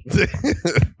hole.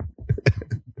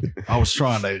 I was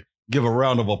trying to give a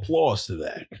round of applause to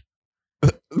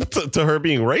that. to her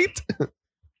being raped?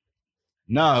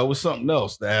 Nah, it was something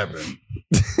else that happened.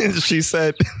 She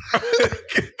said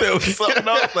There was something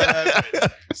else that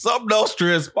happened. Something else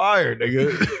transpired,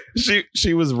 nigga.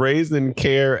 she was raised in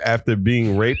care after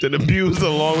being raped and abused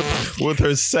along with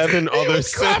her 7 other Clapping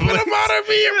siblings. about her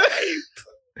being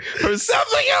raped.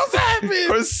 Something else happened.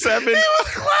 Her 7 He was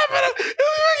clapping. He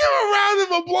was giving a round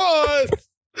of applause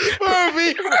for her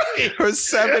being raped. her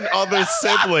 7 other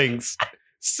siblings.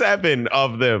 7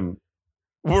 of them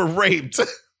were raped.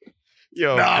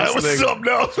 Yo, Nah, this it was nigga-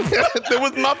 something else. There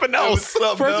was nothing else.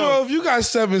 First of all, if you got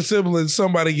 7 siblings,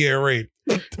 somebody get raped.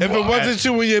 If it wasn't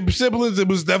you and your siblings, it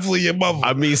was definitely your mother.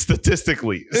 I mean,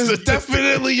 statistically. It's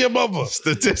definitely your mother.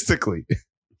 Statistically.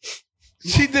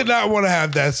 She did not want to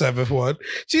have that 7th one.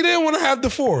 She didn't want to have the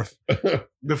 4th.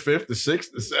 The 5th, the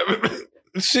 6th, the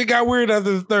 7th. Shit got weird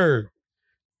after the 3rd.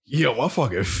 Yo, my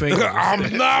fucking finger.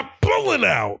 I'm not pulling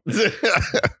out.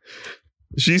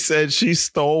 She said she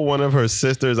stole one of her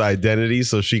sister's identities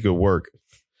so she could work.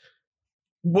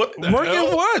 What the Working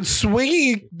hell? what?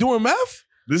 Swinging, doing meth?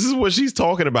 This is what she's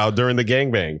talking about during the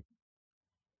gangbang.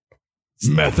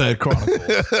 Method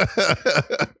Chronicles.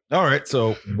 All right,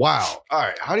 so wow. All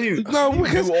right, how do you? No, how do you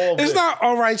because do all it's this? not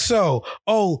all right. So,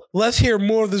 let's hear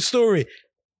more of the story.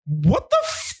 What the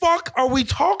fuck are we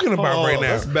talking about Oh, right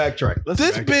now? Let's backtrack.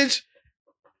 This bitch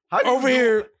How do you over do-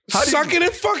 here how do you- sucking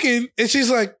and fucking, and she's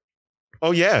like, Oh,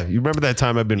 yeah. You remember that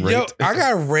time I've been yo, raped? I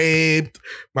got raped.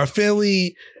 My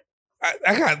family,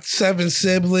 I got 7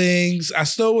 siblings. I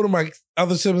stole one of my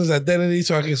other siblings' identity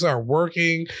so I can start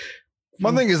working.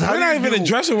 My thing is, how We're do not you even do-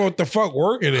 addressing what the fuck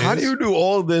working is. How do you do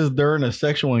all this during a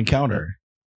sexual encounter?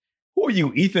 Who are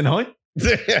you, Ethan Hunt?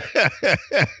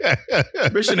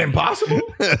 Mission Impossible?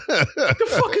 What the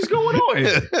fuck is going on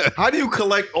here? How do you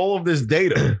collect all of this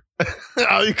data?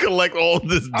 How you collect all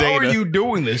this data? How are you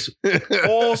doing this?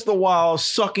 All the while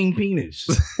sucking penis.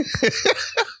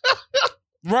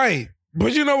 Right.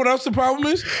 But you know what else the problem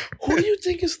is? Who do you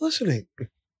think is listening?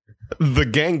 The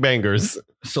gangbangers.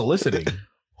 Soliciting.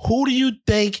 Who do you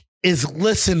think is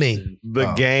listening? The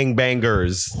Oh.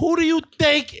 gangbangers. Who do you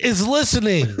think is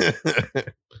listening?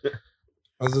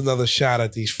 That's another shot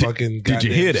at these fucking Did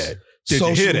you hear goddamn that? Did you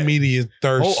social hear that? media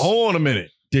thirst. Hold on a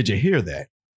minute. Did you hear that?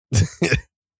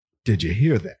 Did you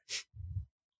hear that?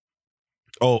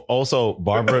 Oh, also,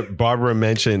 Barbara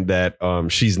mentioned that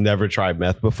she's never tried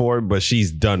meth before, but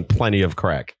she's done plenty of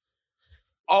crack.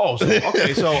 Oh, so,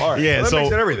 okay. So, all right. Yeah, that so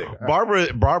makes it everything. All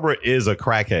right. Barbara is a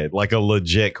crackhead, like a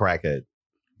legit crackhead.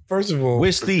 First of all,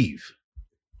 Where's Steve?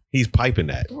 He's piping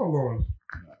that. hold on.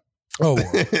 Oh,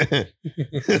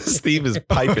 Steve is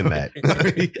piping that.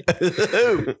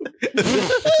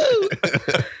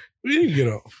 You can get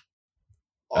off.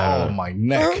 Oh, my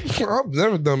neck. I've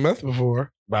never done meth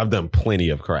before. But I've done plenty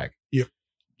of crack.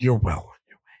 You're well.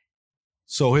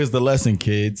 So here's the lesson,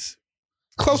 kids.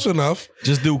 Close enough.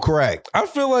 Just do crack. I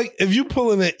feel like if you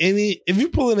pulling at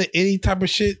any type of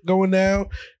shit going down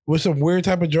with some weird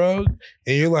type of drug,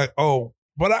 and you're like, oh,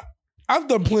 but I've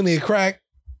done plenty of crack.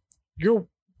 You're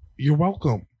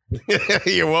welcome.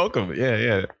 You're welcome.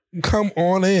 Yeah. Come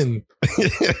on in,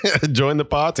 Join the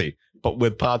party, but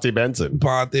with Party Benson.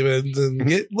 party and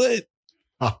get lit.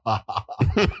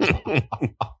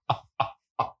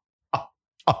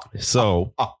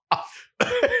 So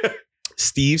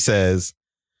Steve says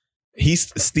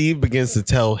Steve begins to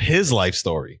tell his life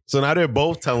story. So now they're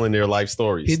both telling their life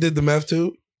stories. He did the meth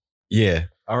too. Yeah.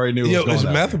 I already knew. Yo, is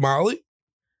meth way. Molly?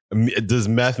 Does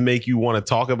meth make you want to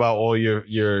talk about all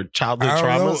your childhood I don't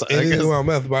traumas? know anything about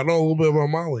meth, but I know a little bit about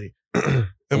Molly.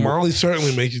 And Molly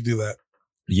certainly makes you do that.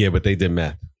 Yeah, but they did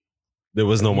meth. There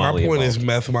was no My Molly. point involved. is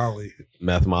meth Molly.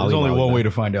 Meth Molly. There's only Molly one way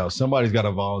meth. to find out. Somebody's got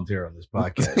to volunteer on this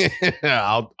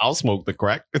podcast. I'll smoke the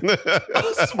crack.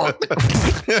 Smoke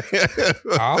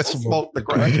I'll smoke the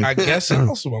crack. I guess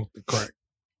I'll smoke the crack.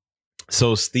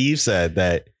 So Steve said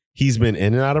that he's been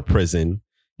in and out of prison.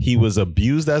 He was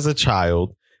abused as a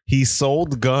child. He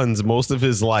sold guns most of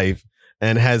his life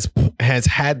and has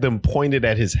had them pointed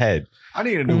at his head. I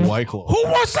need a new White Claw. Who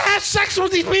wants to have sex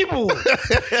with these people?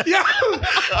 Yeah,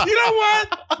 you know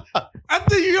what? I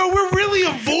think we're really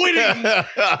avoiding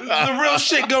the real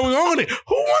shit going on here.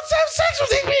 Who wants to have sex with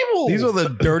these people? These are the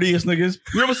dirtiest niggas.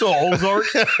 You ever saw Ozark?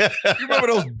 You remember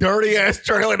those dirty ass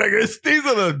trailer niggas? These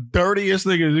are the dirtiest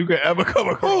niggas you could ever come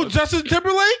across. Oh, Justin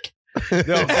Timberlake?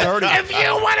 No, dirty. If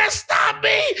you want to stop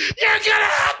me, you're gonna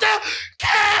have to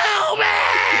kill me.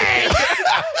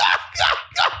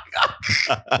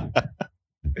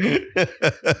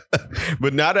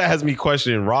 But now that has me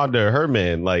questioning Rhonda and her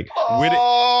man. Like,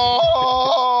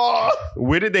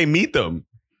 where did they meet them?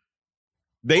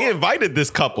 They invited this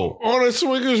couple. On a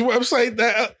swingers website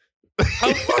that a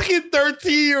fucking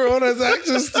 13-year-old has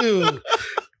access to.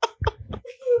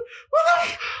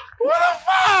 What the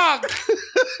fuck?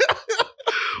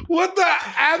 What the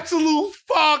absolute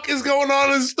fuck is going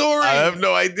on in the story? I have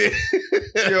no idea.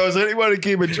 Yo, is anybody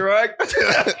keeping track? I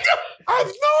have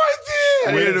no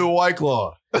I need a idea. new White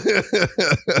Claw.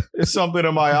 There's something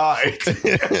in my eye.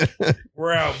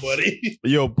 We're out, buddy.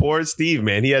 Yo, poor Steve,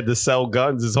 man. He had to sell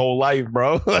guns his whole life,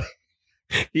 bro.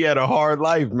 He had a hard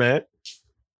life, man.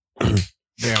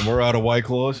 Damn, we're out of White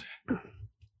Claws.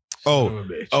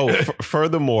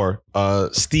 Furthermore,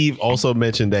 Steve also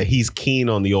mentioned that he's keen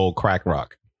on the old crack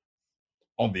rock.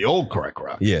 On the old crack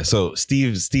rock. Yeah, so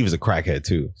Steve is a crackhead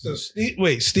too. So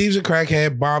Steve's a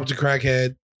crackhead. Bob's a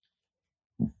crackhead.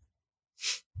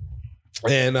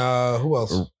 And who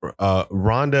else?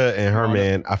 Rhonda and her Rhonda.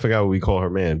 man, I forgot what we call her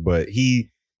man, but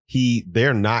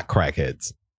they're not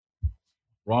crackheads.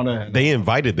 Rhonda. They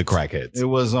invited the crackheads. It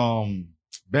was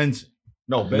Benson.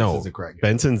 No, Benson's a crackhead.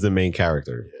 Benson's the main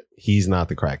character. He's not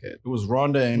the crackhead. It was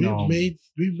Rhonda and We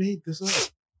made this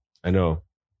up. I know.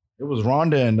 it was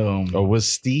Rhonda and Or was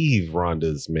Steve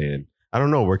Rhonda's man? I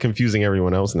don't know. We're confusing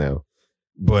everyone else now.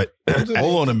 But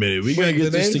hold on a minute. We gotta The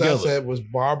get this names I together. said was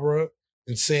Barbara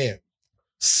and Sam.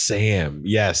 Sam.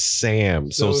 Yes,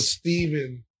 Sam. So So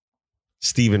Steven.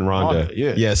 Steve and Rhonda.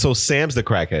 Rhonda, yeah. So Sam's the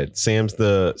crackhead. Sam's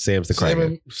the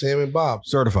crackhead. Sam and Bob.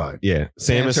 Certified. Yeah.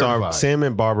 Sam certified. Sam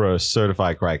and Barbara are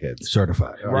certified crackheads.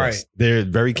 Certified. Right. Yes. They're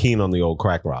very keen on the old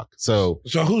crack rock. So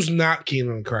So who's not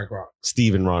keen on crack rock?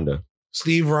 Steve and Rhonda.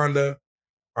 Steve, Rhonda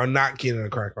are not keen on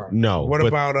crack rock. No. What but,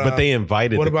 about but they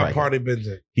invited what the about crackhead. Party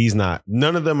Benson? He's not.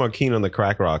 None of them are keen on the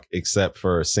crack rock except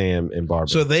for Sam and Barbara.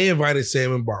 So they invited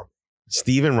Sam and Barbara.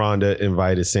 Steve and Rhonda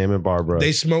invited Sam and Barbara.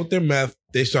 They smoked their meth.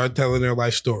 They started telling their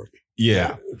life story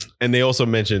yeah. And they also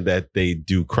mentioned that they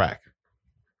do crack.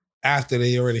 after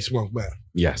they already smoked meth.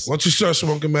 Yes. Once you start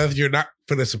smoking meth, you're not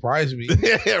finna surprise me.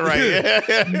 Yeah,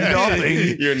 right.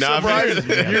 Nothing You're not. surprises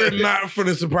me. You're not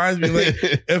finna surprise me. Like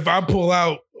if I pull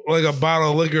out like a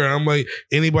bottle of liquor and I'm like,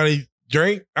 anybody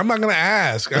drink? I'm not gonna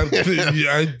ask. You Just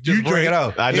bring drink. it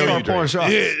out. I know Start you pouring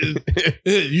drink. shots.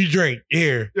 Yeah, you drink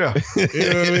here. Yeah. You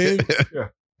know what I mean? Yeah.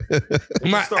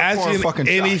 I'm not Start pouring asking fucking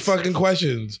any shots. fucking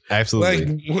questions.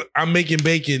 Absolutely. Like I'm making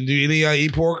bacon. Do any of y'all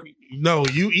eat pork? No,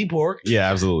 you eat pork.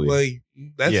 Yeah, absolutely.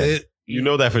 Like that's Yeah. it. You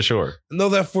know that for sure. Know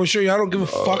that for sure. Y'all don't give a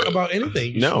fuck about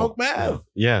anything. You No. smoke meth.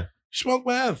 Yeah. Smoke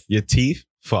meth. Your teeth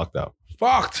fucked up.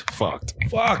 Fucked. Fucked.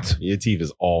 Fucked. Your teeth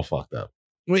is all fucked up.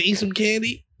 Want to eat some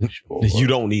candy? You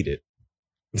don't need it.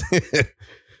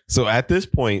 So at this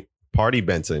point, Party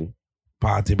Benson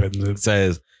Party Benson.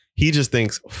 says he just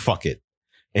thinks, fuck it.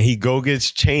 and he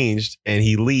gets changed and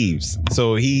he leaves.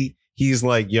 So he's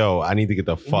like, yo, I need to get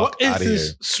the fuck out of here. What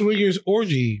is this swingers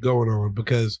orgy going on?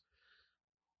 Because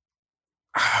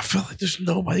I feel like there's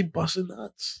nobody busting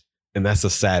nuts. And that's the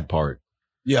sad part.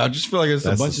 Yeah, I just feel like it's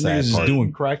That's a bunch the of sad niggas just part.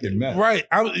 doing crack and meth. Right.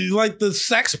 Like the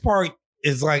sex part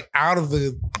is like out of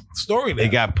the story now. It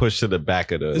got pushed to the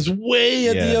back of the. It's way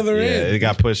at the other end. It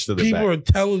got pushed to the People back. are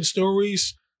telling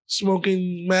stories,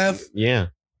 smoking meth, Yeah.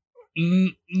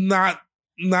 not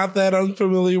that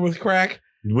unfamiliar with crack.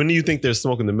 When do you think they're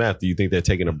smoking the meth? Do you think they're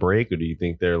taking a break, or do you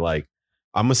think they're like,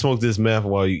 I'm gonna smoke this meth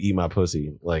while you eat my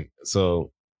pussy? Like,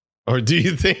 so, or do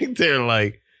you think they're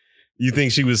like, you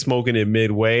think she was smoking it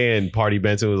midway and Party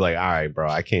Benson was like, all right, bro,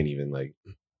 I can't even like.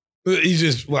 He's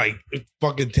just like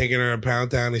fucking taking her to Pound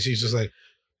Town, and she's just like,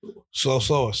 slower.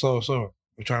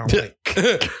 I'm trying to like.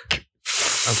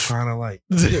 I'm trying to like.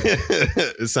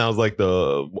 It sounds like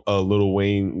the Lil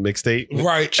Wayne mixtape.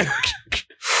 Right.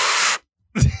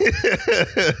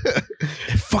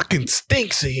 It fucking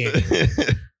stinks in here.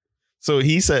 So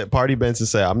he said, Party Benson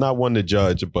said, I'm not one to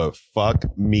judge, but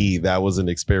fuck me, that was an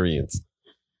experience.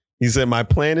 He said, my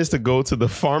plan is to go to the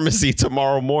pharmacy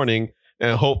tomorrow morning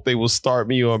and hope they will start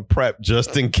me on PrEP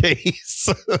just in case.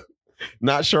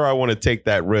 Not sure I want to take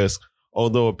that risk,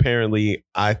 although apparently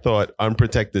I thought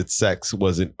unprotected sex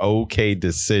was an okay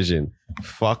decision.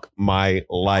 Fuck my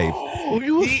life. Oh,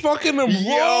 you was fucking them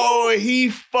raw. Yo, he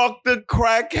fucked the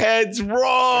crackheads What's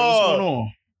raw. going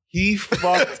on? He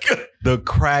fucked the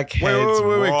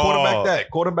crackheads Wait. raw.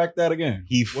 Quarterback that again.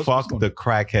 He What's fucked going the on?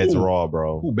 crackheads Who? raw,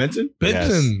 bro. Who, Benson?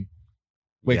 Benson.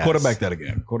 Wait, Yes. quarterback that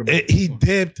again. Quarterback. He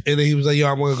dipped, and then he was like,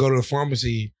 yo, I'm going to go to the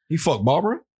pharmacy. He fucked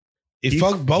Barbara? He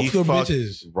fucked both them fucked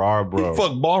bitches. Raw, bro. He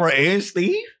fucked Barbara and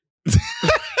Steve?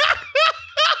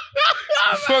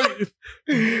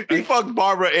 He fucked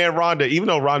Barbara and Rhonda, even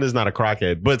though Rhonda's not a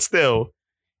crackhead, but still,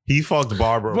 he fucked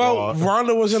Barbara Well, raw.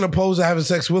 Rhonda wasn't opposed to having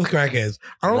sex with crackheads.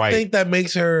 I don't Right. think that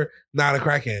makes her not a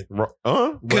crackhead.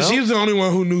 Because she was the only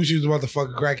one who knew she was about to fuck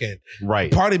a crackhead.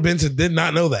 right. Party Benson did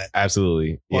not know that.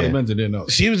 Absolutely. Party Yeah. Benson didn't know.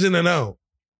 She was in the know.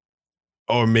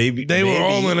 Or maybe They were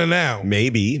all in the now.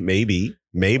 Maybe.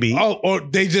 Oh, or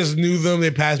they just knew them.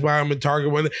 They passed by them in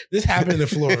Target. This happened in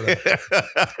Florida.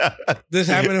 This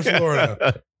happened in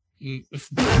Florida.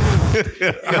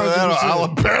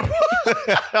 100%,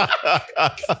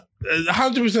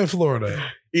 100%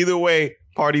 Florida. Either way,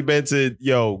 Party Benson,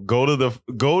 yo, go to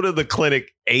the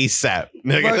clinic ASAP.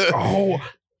 Nigga. Like, oh,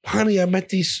 honey, I met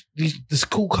this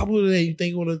cool couple today. You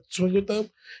think you want to swing with them?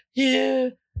 Yeah.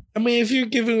 I mean, if you're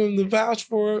giving them the vouch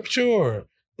for it, sure.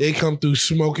 They come through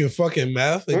smoking fucking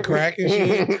meth and crack and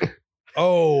shit.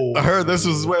 Oh. I heard this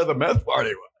was where the meth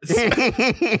party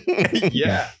was.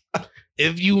 Yeah.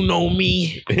 If you know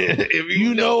me, if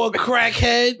you know a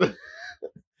crackhead,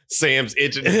 Sam's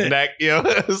itching his neck, yo.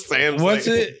 Sam's what's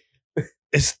like, it?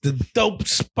 It's the dope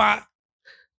spot,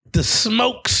 the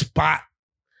smoke spot,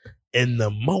 and the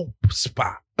mope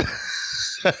spot.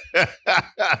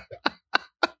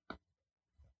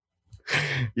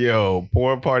 Yo,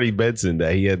 poor Party Benson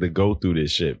that he had to go through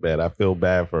this shit, man. I feel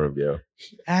bad for him, yo.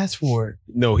 Ask for it.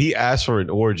 No, he asked for an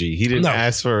orgy. He didn't No.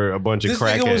 ask for a bunch of This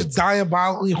nigga was crackheads.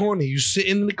 diabolically horny. You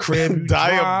sitting in the crib, you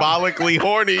Diabolically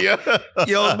horny, yo.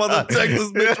 Yo, I'm about to text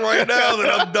this bitch right now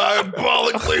that I'm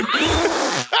diabolically.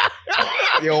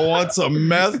 Yo, want some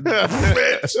meth,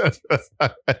 bitch?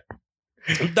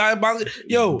 diabolically.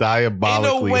 Yo, Diabolically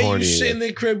ain't no way horny. you sit in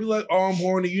the crib, be like, oh, I'm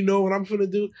horny. You know what I'm finna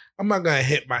do? I'm not gonna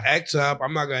hit my ex up.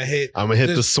 I'm not gonna hit I'm gonna hit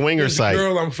the this- swinger this site.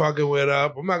 girl I'm fucking with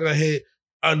up. I'm not gonna hit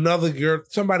another girl,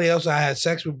 somebody else I had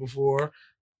sex with before.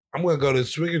 I'm gonna go to the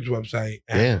swingers website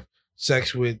and have Yeah.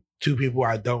 sex with two people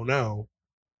I don't know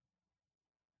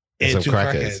And and some two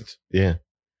crackheads. crackheads. Yeah.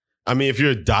 I mean, if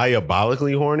you're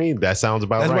diabolically horny, that sounds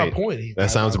about That's right. my point. He's That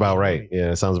sounds about diabolically right. Yeah,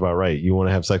 that sounds about right. You want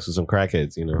to have sex with some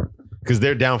crackheads, you know, because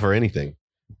they're down for anything.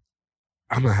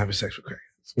 I'm not having sex with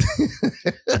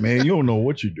crackheads. Man, you don't know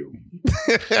what you do.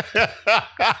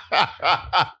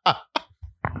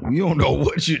 You don't know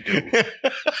what you do.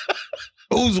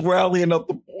 Who's rallying up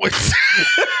the points?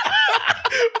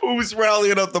 Who's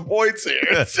rallying up the points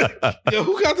here? Yo,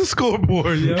 who got the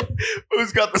scoreboard, yo?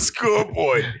 Who's got the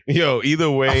scoreboard? Yo, either I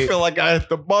way, feel like I hit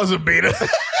the buzzer beater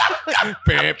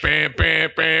bam, bam, bam,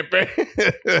 bam, bam.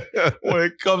 when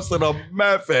it comes to the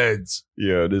meth heads.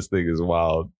 Yo, this thing is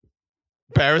wild.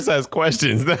 Paris has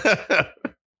questions.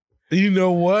 You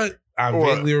know what? I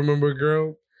What? vaguely remember a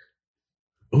girl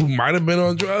who might have been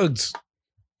on drugs.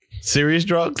 Serious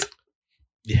drugs?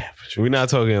 Yeah, for sure. We're not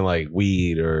talking like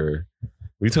weed or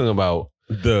we're talking about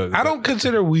I don't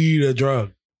consider weed a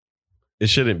drug. It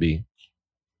shouldn't be,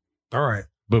 All right.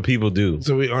 but people do.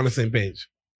 So we're on the same page.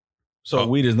 So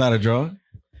weed is not a drug.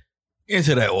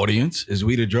 Into that audience, is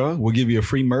weed a drug? We'll give you a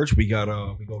free merch. We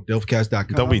go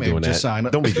delfcast.com. Don't be doing Just that. sign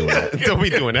up. Don't be doing that. Don't be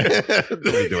doing that. Don't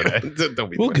be doing that. Don't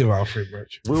be We'll doing give out free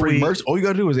merch. Free merch. All you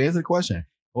gotta do is answer the question.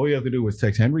 All you have to do is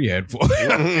text Henry ad for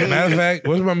Matter of fact,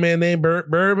 what's my man name?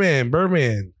 Birdman.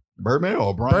 Birdman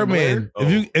or Brian Birdman.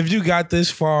 Blair? If you got this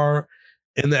far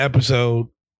in the episode,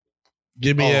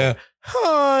 give me a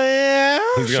yeah.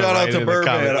 He's gonna Shout out write to in the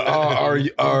Birdman.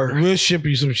 comments. We'll ship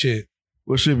you some shit.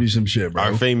 We'll ship you some shit, bro.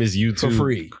 Our famous for YouTube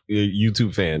free.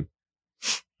 YouTube fan.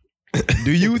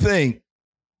 Do you think?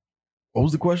 What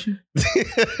was the question?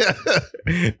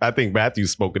 I think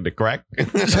Matthew's smoking the crack. He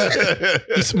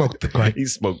smoked the crack. He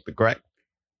smoked the crack.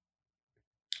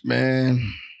 Man,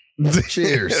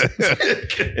 cheers.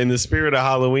 In the spirit of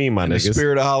Halloween, my In the niggas.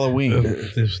 spirit of Halloween.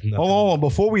 There's nothing. Hold on,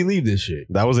 before we leave this shit.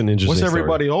 That was an interesting What's story.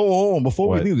 everybody? Hold on, before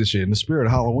What? we leave this shit. In the spirit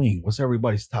of Halloween, what's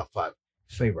everybody's top 5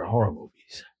 favorite horror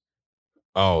movies?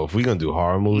 Oh, if we're gonna do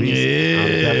horror movies,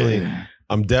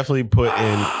 I'm definitely putting.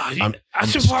 I'm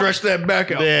should Stretch that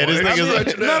back out. Yeah, boy. this nigga's I mean,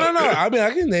 like- no. I mean,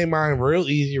 I can name mine real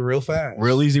easy, real fast.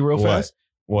 Real easy, real What? fast.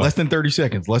 What? Less than 30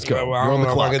 seconds. Let's go. Well, I You're on don't the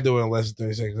know if clock. I can do it in less than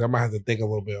 30 seconds. I might have to think a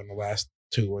little bit on the last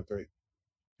 2 or 3.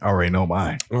 I already know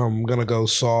mine. I'm gonna go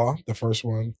Saw, the first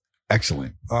one.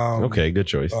 Excellent. Okay, good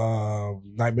choice.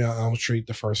 Nightmare on Elm Street,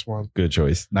 the first one. Good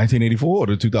choice. 1984 or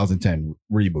the 2010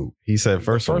 reboot? He said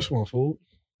first one, fool.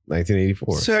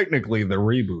 1984. Technically, the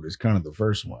reboot is kind of the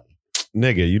first one.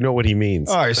 Nigga, you know what he means.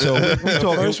 All right, so we The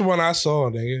talking. first one I saw,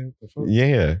 nigga. The first-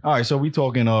 Yeah, All right, so we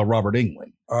talking Robert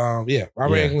Englund. Yeah,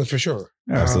 Robert Yeah. Englund for sure.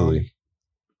 absolutely.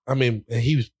 I mean,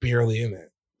 he was barely in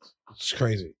it. It's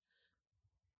crazy.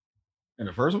 In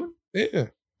the first one? Yeah,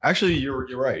 Actually, you're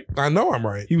right. I know I'm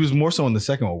right. He was more so in the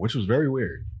second one, which was very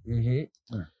weird.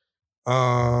 Mm-hmm. Yeah.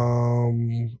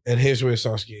 And here's where it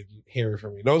starts getting hairy for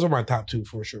me. Those are my top 2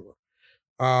 for sure.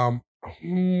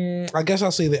 I guess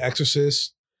I'll say The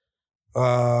Exorcist.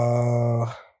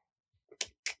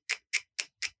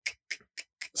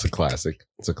 It's a classic.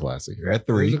 It's a classic. You're at It's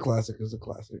 3. a classic. It's a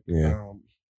classic. Yeah.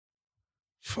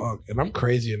 Fuck, and I'm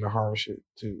crazy into horror shit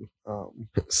too.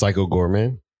 Psycho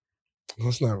Goreman.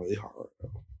 That's not really horror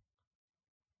though.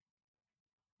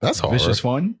 That's horror. Vicious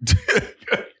Fun.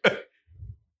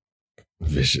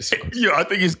 Vicious. Yeah, I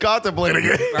think he's contemplating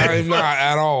it. I'm not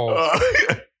at all.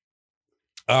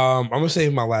 I'm gonna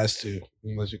save my last 2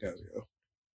 and let you guys go.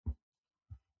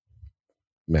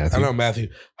 Matthew. I know Matthew.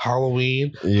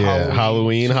 Halloween. Yeah,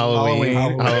 Halloween. Halloween.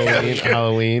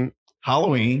 Halloween.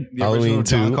 Halloween. The Halloween original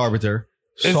John 2. Carpenter.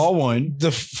 It's- Saw 1.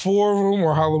 The 4 of them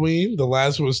were Halloween. The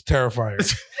last was Terrifier.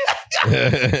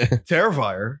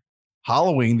 Terrifier.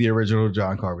 Halloween, the original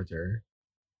John Carpenter.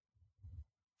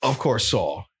 Of course,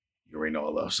 Saw. You already know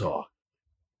I love Saw.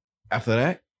 After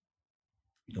that,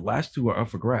 the last 2 are up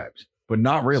for grabs, but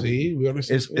not really. See, we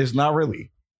understand. It's not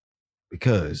really,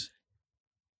 because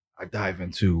I dive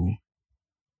into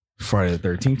Friday the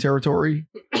 13th territory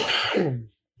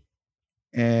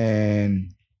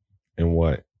and And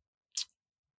what?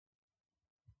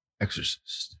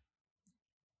 Exorcist.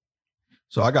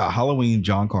 So I got Halloween,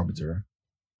 John Carpenter,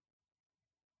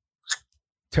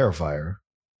 Terrifier,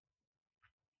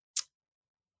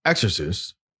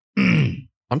 Exorcist.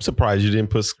 I'm surprised you didn't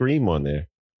put Scream on there.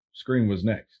 Scream was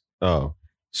next. Oh,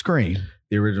 Scream,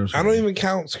 the original Scream. I don't even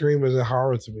count Scream as a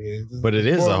horror to me. But it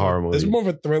is more a of horror movie. It's more of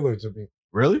a thriller to me.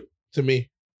 Really? To me.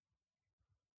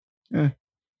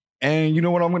 And you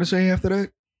know what I'm going to say after that?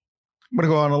 I'm going to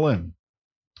go on a limb.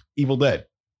 Evil Dead.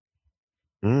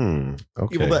 okay.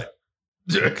 Evil Dead.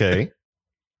 Okay.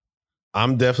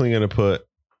 I'm definitely gonna put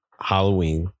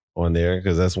Halloween on there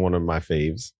because that's one of my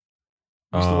faves.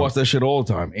 I used to watch that shit all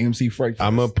the time. AMC Fright Fest.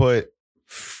 I'm gonna put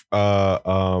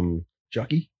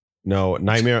Chucky. no,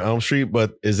 Nightmare on Elm Street,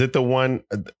 but is it the one?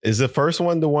 Is the first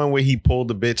one the one where he pulled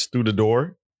the bitch through the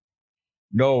door?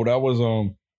 No, that was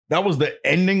the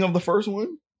ending of the first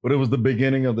one, but it was the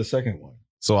beginning of the second one.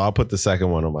 So I'll put the second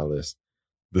one on my list.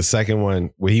 The second one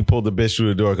where he pulled the bitch through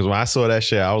the door, because when I saw that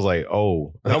shit, I was like,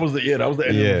 oh, That was the end of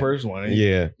Yeah. the first one.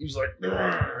 yeah. He was like,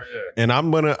 "Grr." And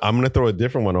I'm gonna throw a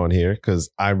different one on here because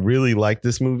I really like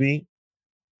this movie.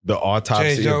 The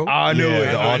Autopsy. Jane Doe? I knew it.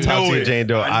 The I knew Autopsy it. of Jane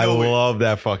Doe. I I knew it. love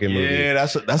that fucking movie. Yeah,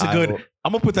 that's a I good. lo-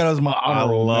 I'm gonna put that as my I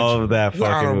honorable love mention. that It's an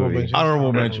fucking honorable movie. mention.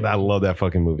 Honorable mention. I love that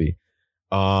fucking movie.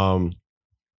 I'm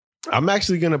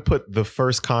actually gonna put the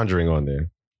first Conjuring on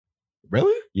there.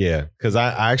 Really? Yeah, because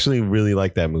I actually really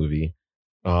like that movie.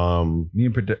 Me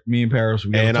and Paris,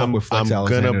 we got to And talk I'm- with Flex I'm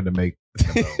Alexander gonna- to make.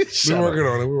 Shut We're up. working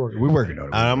on it. We're working on We're it. working on it.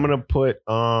 And I'm gonna put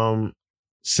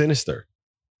Sinister.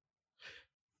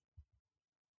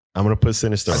 I'm gonna put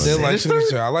Sinister I on did there. like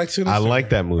Sinister. I like Sinister. I like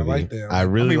that movie. I like that. I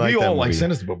really like we that all movie. like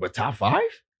Sinister, but top 5?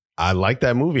 I like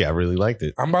that movie. I really liked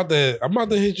it. I'm about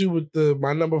to hit you with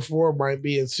my number 4 might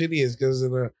be Insidious because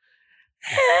of the.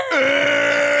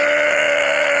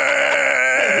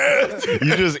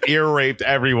 You just ear raped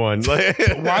everyone. Watch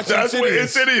That's what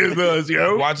Insidious. Insidious does,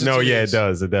 yo. Watch No, yeah, it Insidious.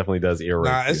 does. It definitely does ear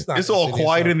rape. Nah, it's not. It's all Insidious,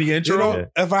 quiet though. in the intro. You know,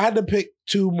 if I had to pick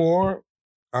 2 more,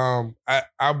 I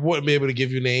wouldn't be able to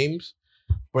give you names,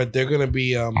 but they're gonna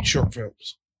be short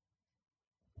films.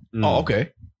 Mm. Oh, okay.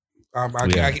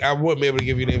 I wouldn't be able to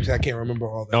give you names. I can't remember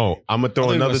all that. Oh, I'm gonna throw I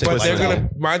thought you were another gonna but twist. they're on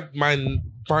gonna that. my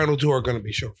final 2 are gonna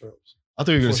be short films. I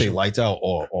thought you were going to For say sure. Lights Out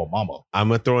or Mama. I'm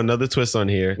gonna throw another twist on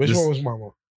here. Which This- one was Mama?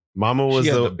 Mama was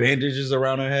She had the the bandages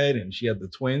around her head and she had the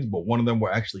twins, but one of them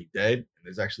were actually dead. And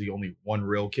there's actually only one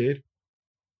real kid.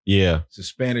 yeah, It's a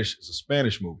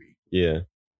Spanish movie. yeah.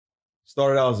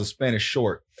 Started out as a Spanish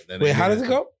short. And then Wait, how made does it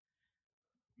go,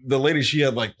 The lady, she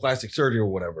had like plastic surgery or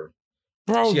whatever.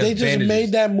 bro? She has They just bandages.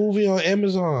 made that movie on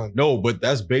Amazon. No, but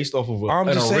that's based off of I'm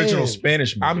an just original saying.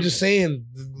 Spanish movie. I'm just saying.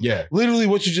 Yeah. Literally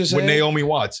what you just said. With Naomi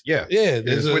Watts. Yeah. Yeah,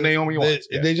 It's with Naomi Watts.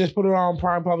 They, yeah. they just put it on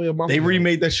Prime probably a month. They ago.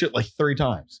 remade that shit like 3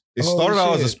 times. It Oh, started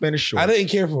out as a shit. Spanish short. I didn't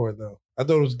care for it though. I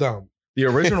thought it was dumb. The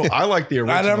original, I like the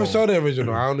original. I never saw the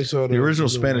original. I only saw the original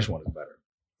Spanish one is better.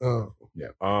 Oh.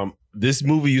 This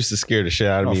movie used to scare the shit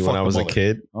out of Oh, me when fuck I the was a mullet.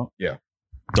 kid. Oh, yeah.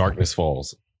 Darkness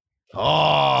Falls.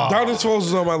 Oh, Darkness Falls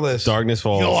is on my list. Darkness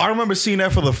Falls. Yo, I remember seeing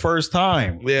that for the first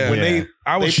time. Yeah. when Yeah.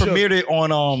 I they was shook. premiered it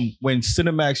on when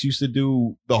Cinemax used to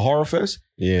do the horror fest.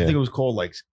 I yeah. think it was called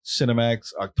like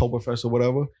Cinemax Oktoberfest or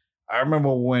whatever. I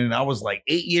remember when I was like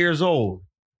 8 years old,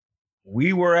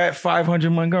 we were at 500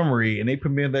 Montgomery and they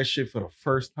premiered that shit for the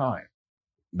first time.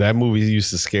 That movie used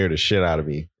to scare the shit out of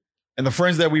me. And the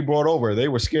friends that we brought over, they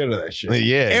were scared of that shit.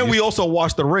 Yeah. And we also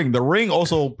watched The Ring. The Ring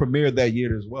also premiered that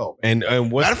year as well. and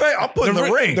what's Matter of fact, I'm putting The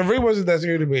Ring. The Ring wasn't that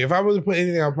scary to me. If I was to put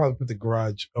anything, I'd probably put The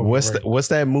Garage. over what's The Ring. what's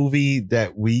that movie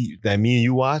that me and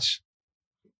you watched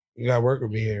You gotta work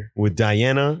with me here. with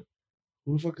Diana?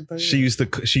 Who the fuck is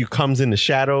that? She comes in the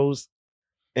shadows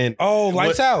and Oh,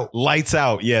 Lights Out. Lights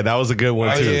Out. Yeah, that was a good one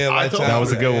Oh, too. yeah, Lights thought Out. that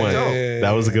was a good one.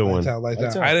 That was a good Lights one. Out, Lights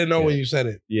Lights Out. Out. I didn't know when Yeah. you said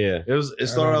it. Yeah. It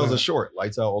started out as know. a short.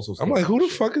 Lights Out also. I'm started like, as who a the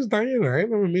short. fuck is Diana? I ain't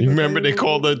never met You no remember they Diana.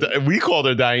 called her? We called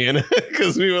her Diana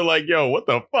because we were like, "Yo, what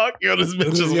the fuck? Yo, this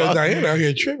bitch is Yo, wild." Diana out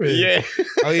here tripping. Yeah,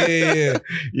 Oh yeah.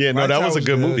 yeah. No, Lights that Out was a good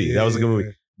good. movie. Yeah, That was a good yeah, movie.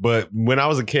 yeah. But when I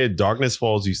was a kid, Darkness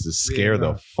Falls used to scare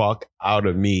Yeah. the fuck out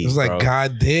of me. It's like, bro.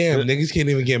 God damn, niggas can't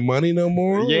even get money no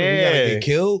more. We Yeah. gotta get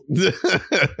killed.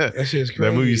 that That shit's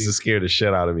crazy. movie used to scare the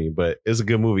shit out of me. But it's a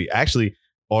good movie. Actually,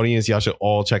 audience, y'all should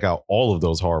all check out all of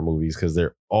those horror movies because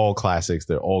they're all classics.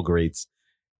 They're all greats.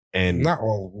 And Not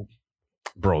all of them.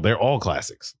 bro, they're all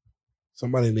classics.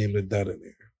 Somebody named a dud in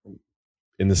there.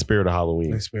 In the spirit of Halloween.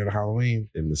 In the spirit of Halloween.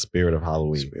 In the spirit of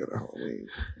Halloween. Spirit of Halloween.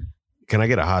 Can I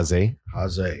get a Haze?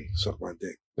 Jose. Suck my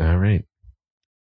dick. All right.